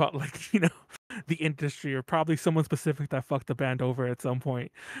singing about like the industry or probably someone specific that fucked the band over at some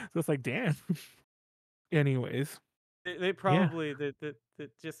point. So it's like, damn. Anyways, They probably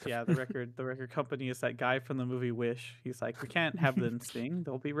just the record company is that guy from the movie Wish. He's like, we can't have them sing;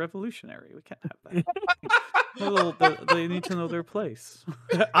 they'll be revolutionary. We can't have that. They need to know their place.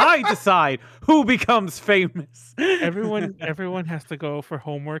 I decide who becomes famous. everyone has to go for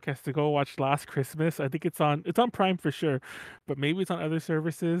homework. Has to go watch Last Christmas. I think it's on Prime for sure, but maybe it's on other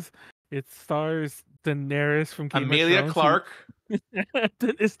services. It stars Daenerys from Game Amelia of Thrones. Clark.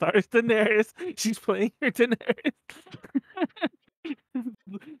 It stars Daenerys. She's playing her Daenerys.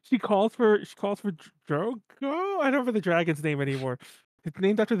 She calls for Drogo. I don't remember the dragon's name anymore. It's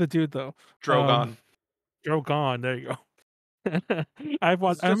named after the dude though. Drogon. Drogon. There you go. I'm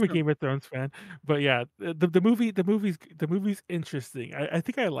a Game of Thrones fan, but yeah, the movie's interesting. I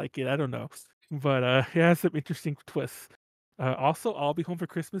think I like it. I don't know, but it has some interesting twists. Also, I'll Be Home for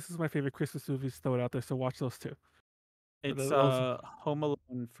Christmas is my favorite Christmas movie. Throw it out there, so watch those two. It's Home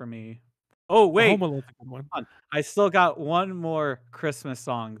Alone for me. Oh wait, Home Alone's a good one. I still got one more Christmas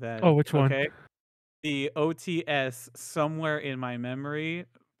song then. Oh, which one? Okay, the OTS Somewhere in My Memory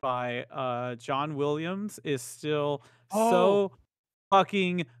by John Williams is still so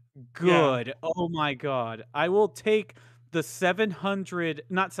fucking good. Yeah. Oh my god. I will take the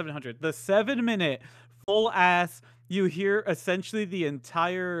 7-minute full ass. You hear essentially the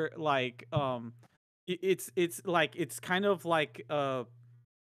entire like it's kind of like what's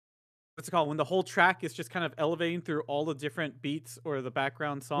it called when the whole track is just kind of elevating through all the different beats or the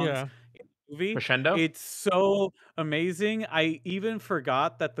background songs. Yeah. Movie. Crescendo. It's so amazing. I even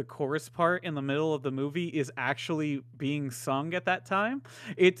forgot that the chorus part in the middle of the movie is actually being sung at that time.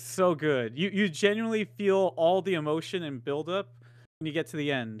 It's so good. You genuinely feel all the emotion and buildup when you get to the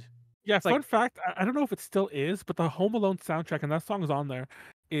end. Yeah, fun fact, I don't know if it still is, but the Home Alone soundtrack, and that song is on there,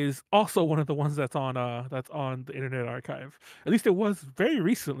 is also one of the ones that's on the Internet Archive. At least it was very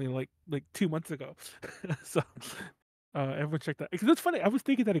recently, like 2 months ago. So everyone check that. Because it's funny, I was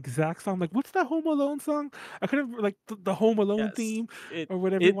thinking that exact song. Like, what's that Home Alone song? I could have like the Home Alone theme or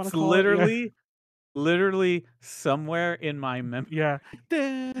whatever you want to call it. Literally, literally somewhere in my memory. Yeah.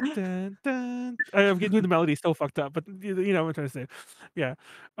 Dun, dun, dun. I'm getting the melody so fucked up, but you know what I'm trying to say. Yeah.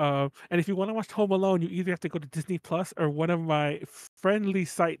 And if you want to watch Home Alone, you either have to go to Disney Plus or one of my friendly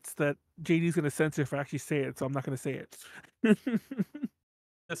sites that JD's going to censor if I actually say it, so I'm not going to say it.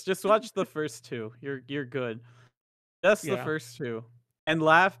 Let's just watch the first two. You're good. Just the Yeah. first two. And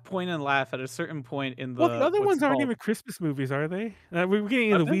laugh, point and laugh at a certain point in Well, the the other what's ones it aren't called? even Christmas movies, are they? We're getting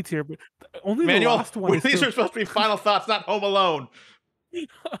in Are the they? weeds here, but only the Manuel, last one is these still. are supposed to be final thoughts, not Home Alone. They're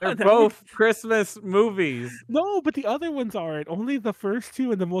Now we're- both Christmas movies. No, but the other ones aren't. Only the first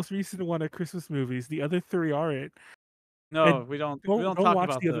two and the most recent one are Christmas movies. The other three aren't. No, And we don't don't talk watch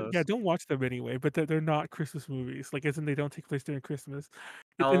about the other. Yeah, those. don't watch them anyway. But they're not Christmas movies. Like, as in they don't take place during Christmas.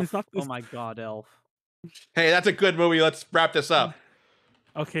 And it's Elf. not. Oh my god, Elf. Hey, that's a good movie. Let's wrap this up.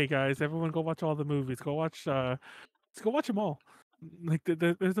 Okay, guys, everyone, go watch all the movies. Go watch. Let's go watch them all. Like,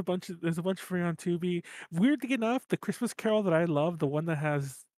 there's a bunch. There's a bunch free on Tubi. Weirdly enough, the Christmas Carol that I love, the one that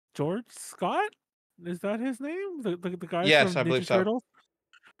has George Scott. Is that his name? The guy Yes, from I believe Ninja so. Turtles.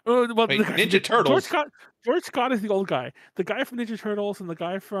 Oh, well, Wait, the guy from Ninja Turtles? George Scott is the old guy. The guy from Ninja Turtles and the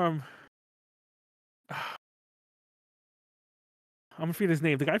guy from I'm gonna forget his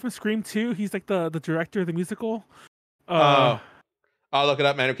name. The guy from Scream 2. He's like the director of the musical. Oh, I'll look it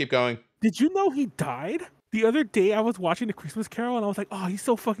up, man. Keep going. Did you know he died? The other day I was watching The Christmas Carol and I was like, oh, he's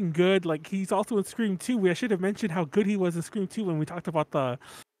so fucking good. Like, he's also in Scream 2. I should have mentioned how good he was in Scream 2 when we talked about because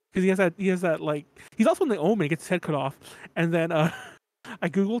he has that like he's also in The Omen. He gets his head cut off, and then I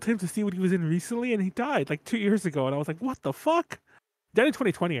googled him to see what he was in recently, and he died like 2 years ago, and I was like, what the fuck? Died in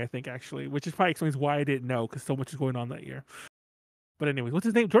 2020, I think, actually, which is probably explains why I didn't know because so much is going on that year. But anyway, what's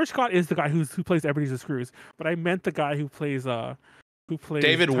his name? George Scott is the guy who plays Ebenezer Scrooge, but I meant the guy who plays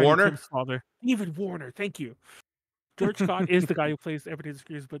David Tiny Warner? Tim's father. David Warner, thank you. George Scott is the guy who plays Ebenezer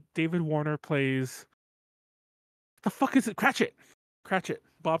Scrooge, but David Warner plays the fuck is it? Cratchit.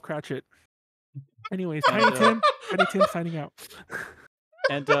 Bob Cratchit. Anyways, Tiny Tim signing out.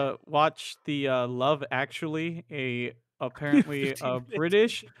 And watch the Love Actually, apparently 15 minutes.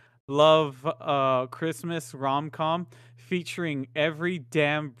 British love Christmas rom-com featuring every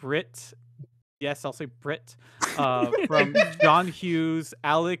damn Brit. Yes, I'll say Brit. From John Hughes,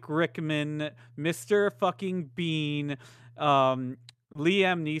 Alec Rickman, Mr. fucking Bean, Liam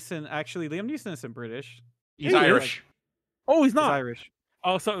Neeson. Actually, Liam Neeson isn't British. He's Irish. Oh, he's He's not. Irish.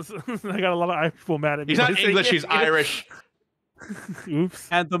 Oh, so I got a lot of Irish people mad at me. He's not when I say English, it. he's Irish. Oops.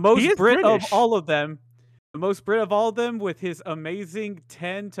 And the most is Brit British. of all of them, with his amazing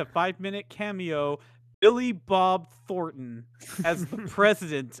 10 to 5 minute cameo, Billy Bob Thornton as the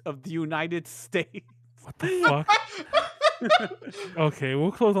president of the United States. What the fuck? Okay,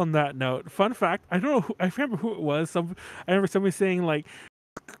 we'll close on that note. Fun fact: I don't know. I remember who it was. I remember somebody saying like,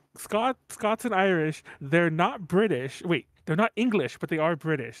 Scots and Irish. They're not British. Wait, they're not English, but they are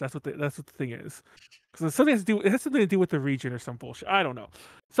British. That's what the thing is. Because it has something to do with the region or some bullshit. I don't know.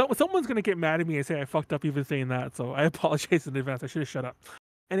 So someone's gonna get mad at me and say I fucked up even saying that. So I apologize in advance. I should have shut up.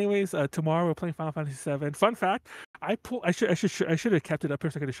 Anyways, tomorrow we're playing Final Fantasy VII. Fun fact: I should have kept it up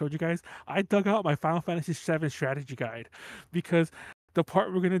here so I could have showed you guys. I dug out my Final Fantasy VII strategy guide because the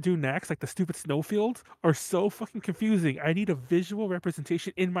part we're gonna do next, like the stupid snowfields, are so fucking confusing. I need a visual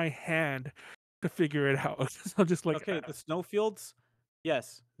representation in my hand to figure it out. So I'm just like, Okay, the snowfields,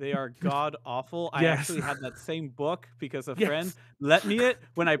 yes, they are god awful. I Yes. actually had that same book because a Yes. friend let me it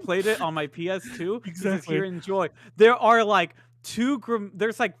when I played it on my PS2. He says, Exactly. here, enjoy. There are like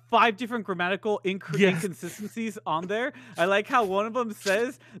there's like 5 different grammatical Yes. inconsistencies on there. I like how one of them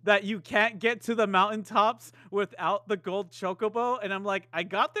says that you can't get to the mountaintops without the gold chocobo, and I'm like, I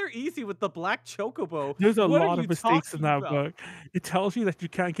got there easy with the black chocobo. There's a What are lot of you mistakes in talking that about? book. It tells you that you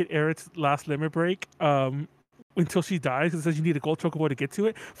can't get Aerith's last limit break until she dies. It says you need a gold chocobo to get to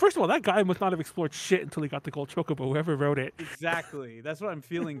it. First of all, that guy must not have explored shit until he got the gold chocobo. Whoever wrote it, Exactly. That's what I'm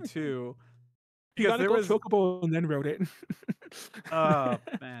feeling too. he got a there gold was- chocobo and then wrote it. Oh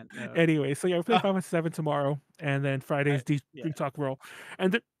man. No. Anyway, so yeah, we're playing Final Fantasy 7 tomorrow, and then Friday's yeah. Dream Talk World,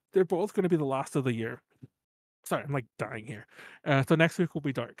 and they're both going to be the last of the year. Sorry, I'm like dying here. So next week will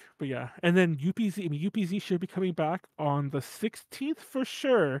be dark, but yeah, and then UPZ. I mean, UPZ should be coming back on the 16th for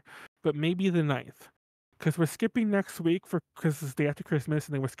sure, but maybe the 9th, because we're skipping next week because it's the day after Christmas,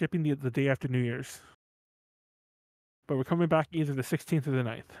 and then we're skipping the day after New Year's. But we're coming back either the 16th or the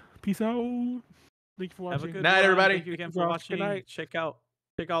 9th. Peace out. Thank you for Have a watching. good Night, one. everybody. Thank you again Good for job. watching. Good night. Check out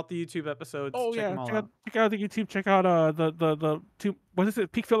the YouTube episodes. Oh check yeah, them all check out. out the YouTube. Check out the two. What is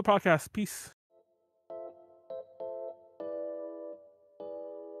it? Peak Filler Podcast. Peace.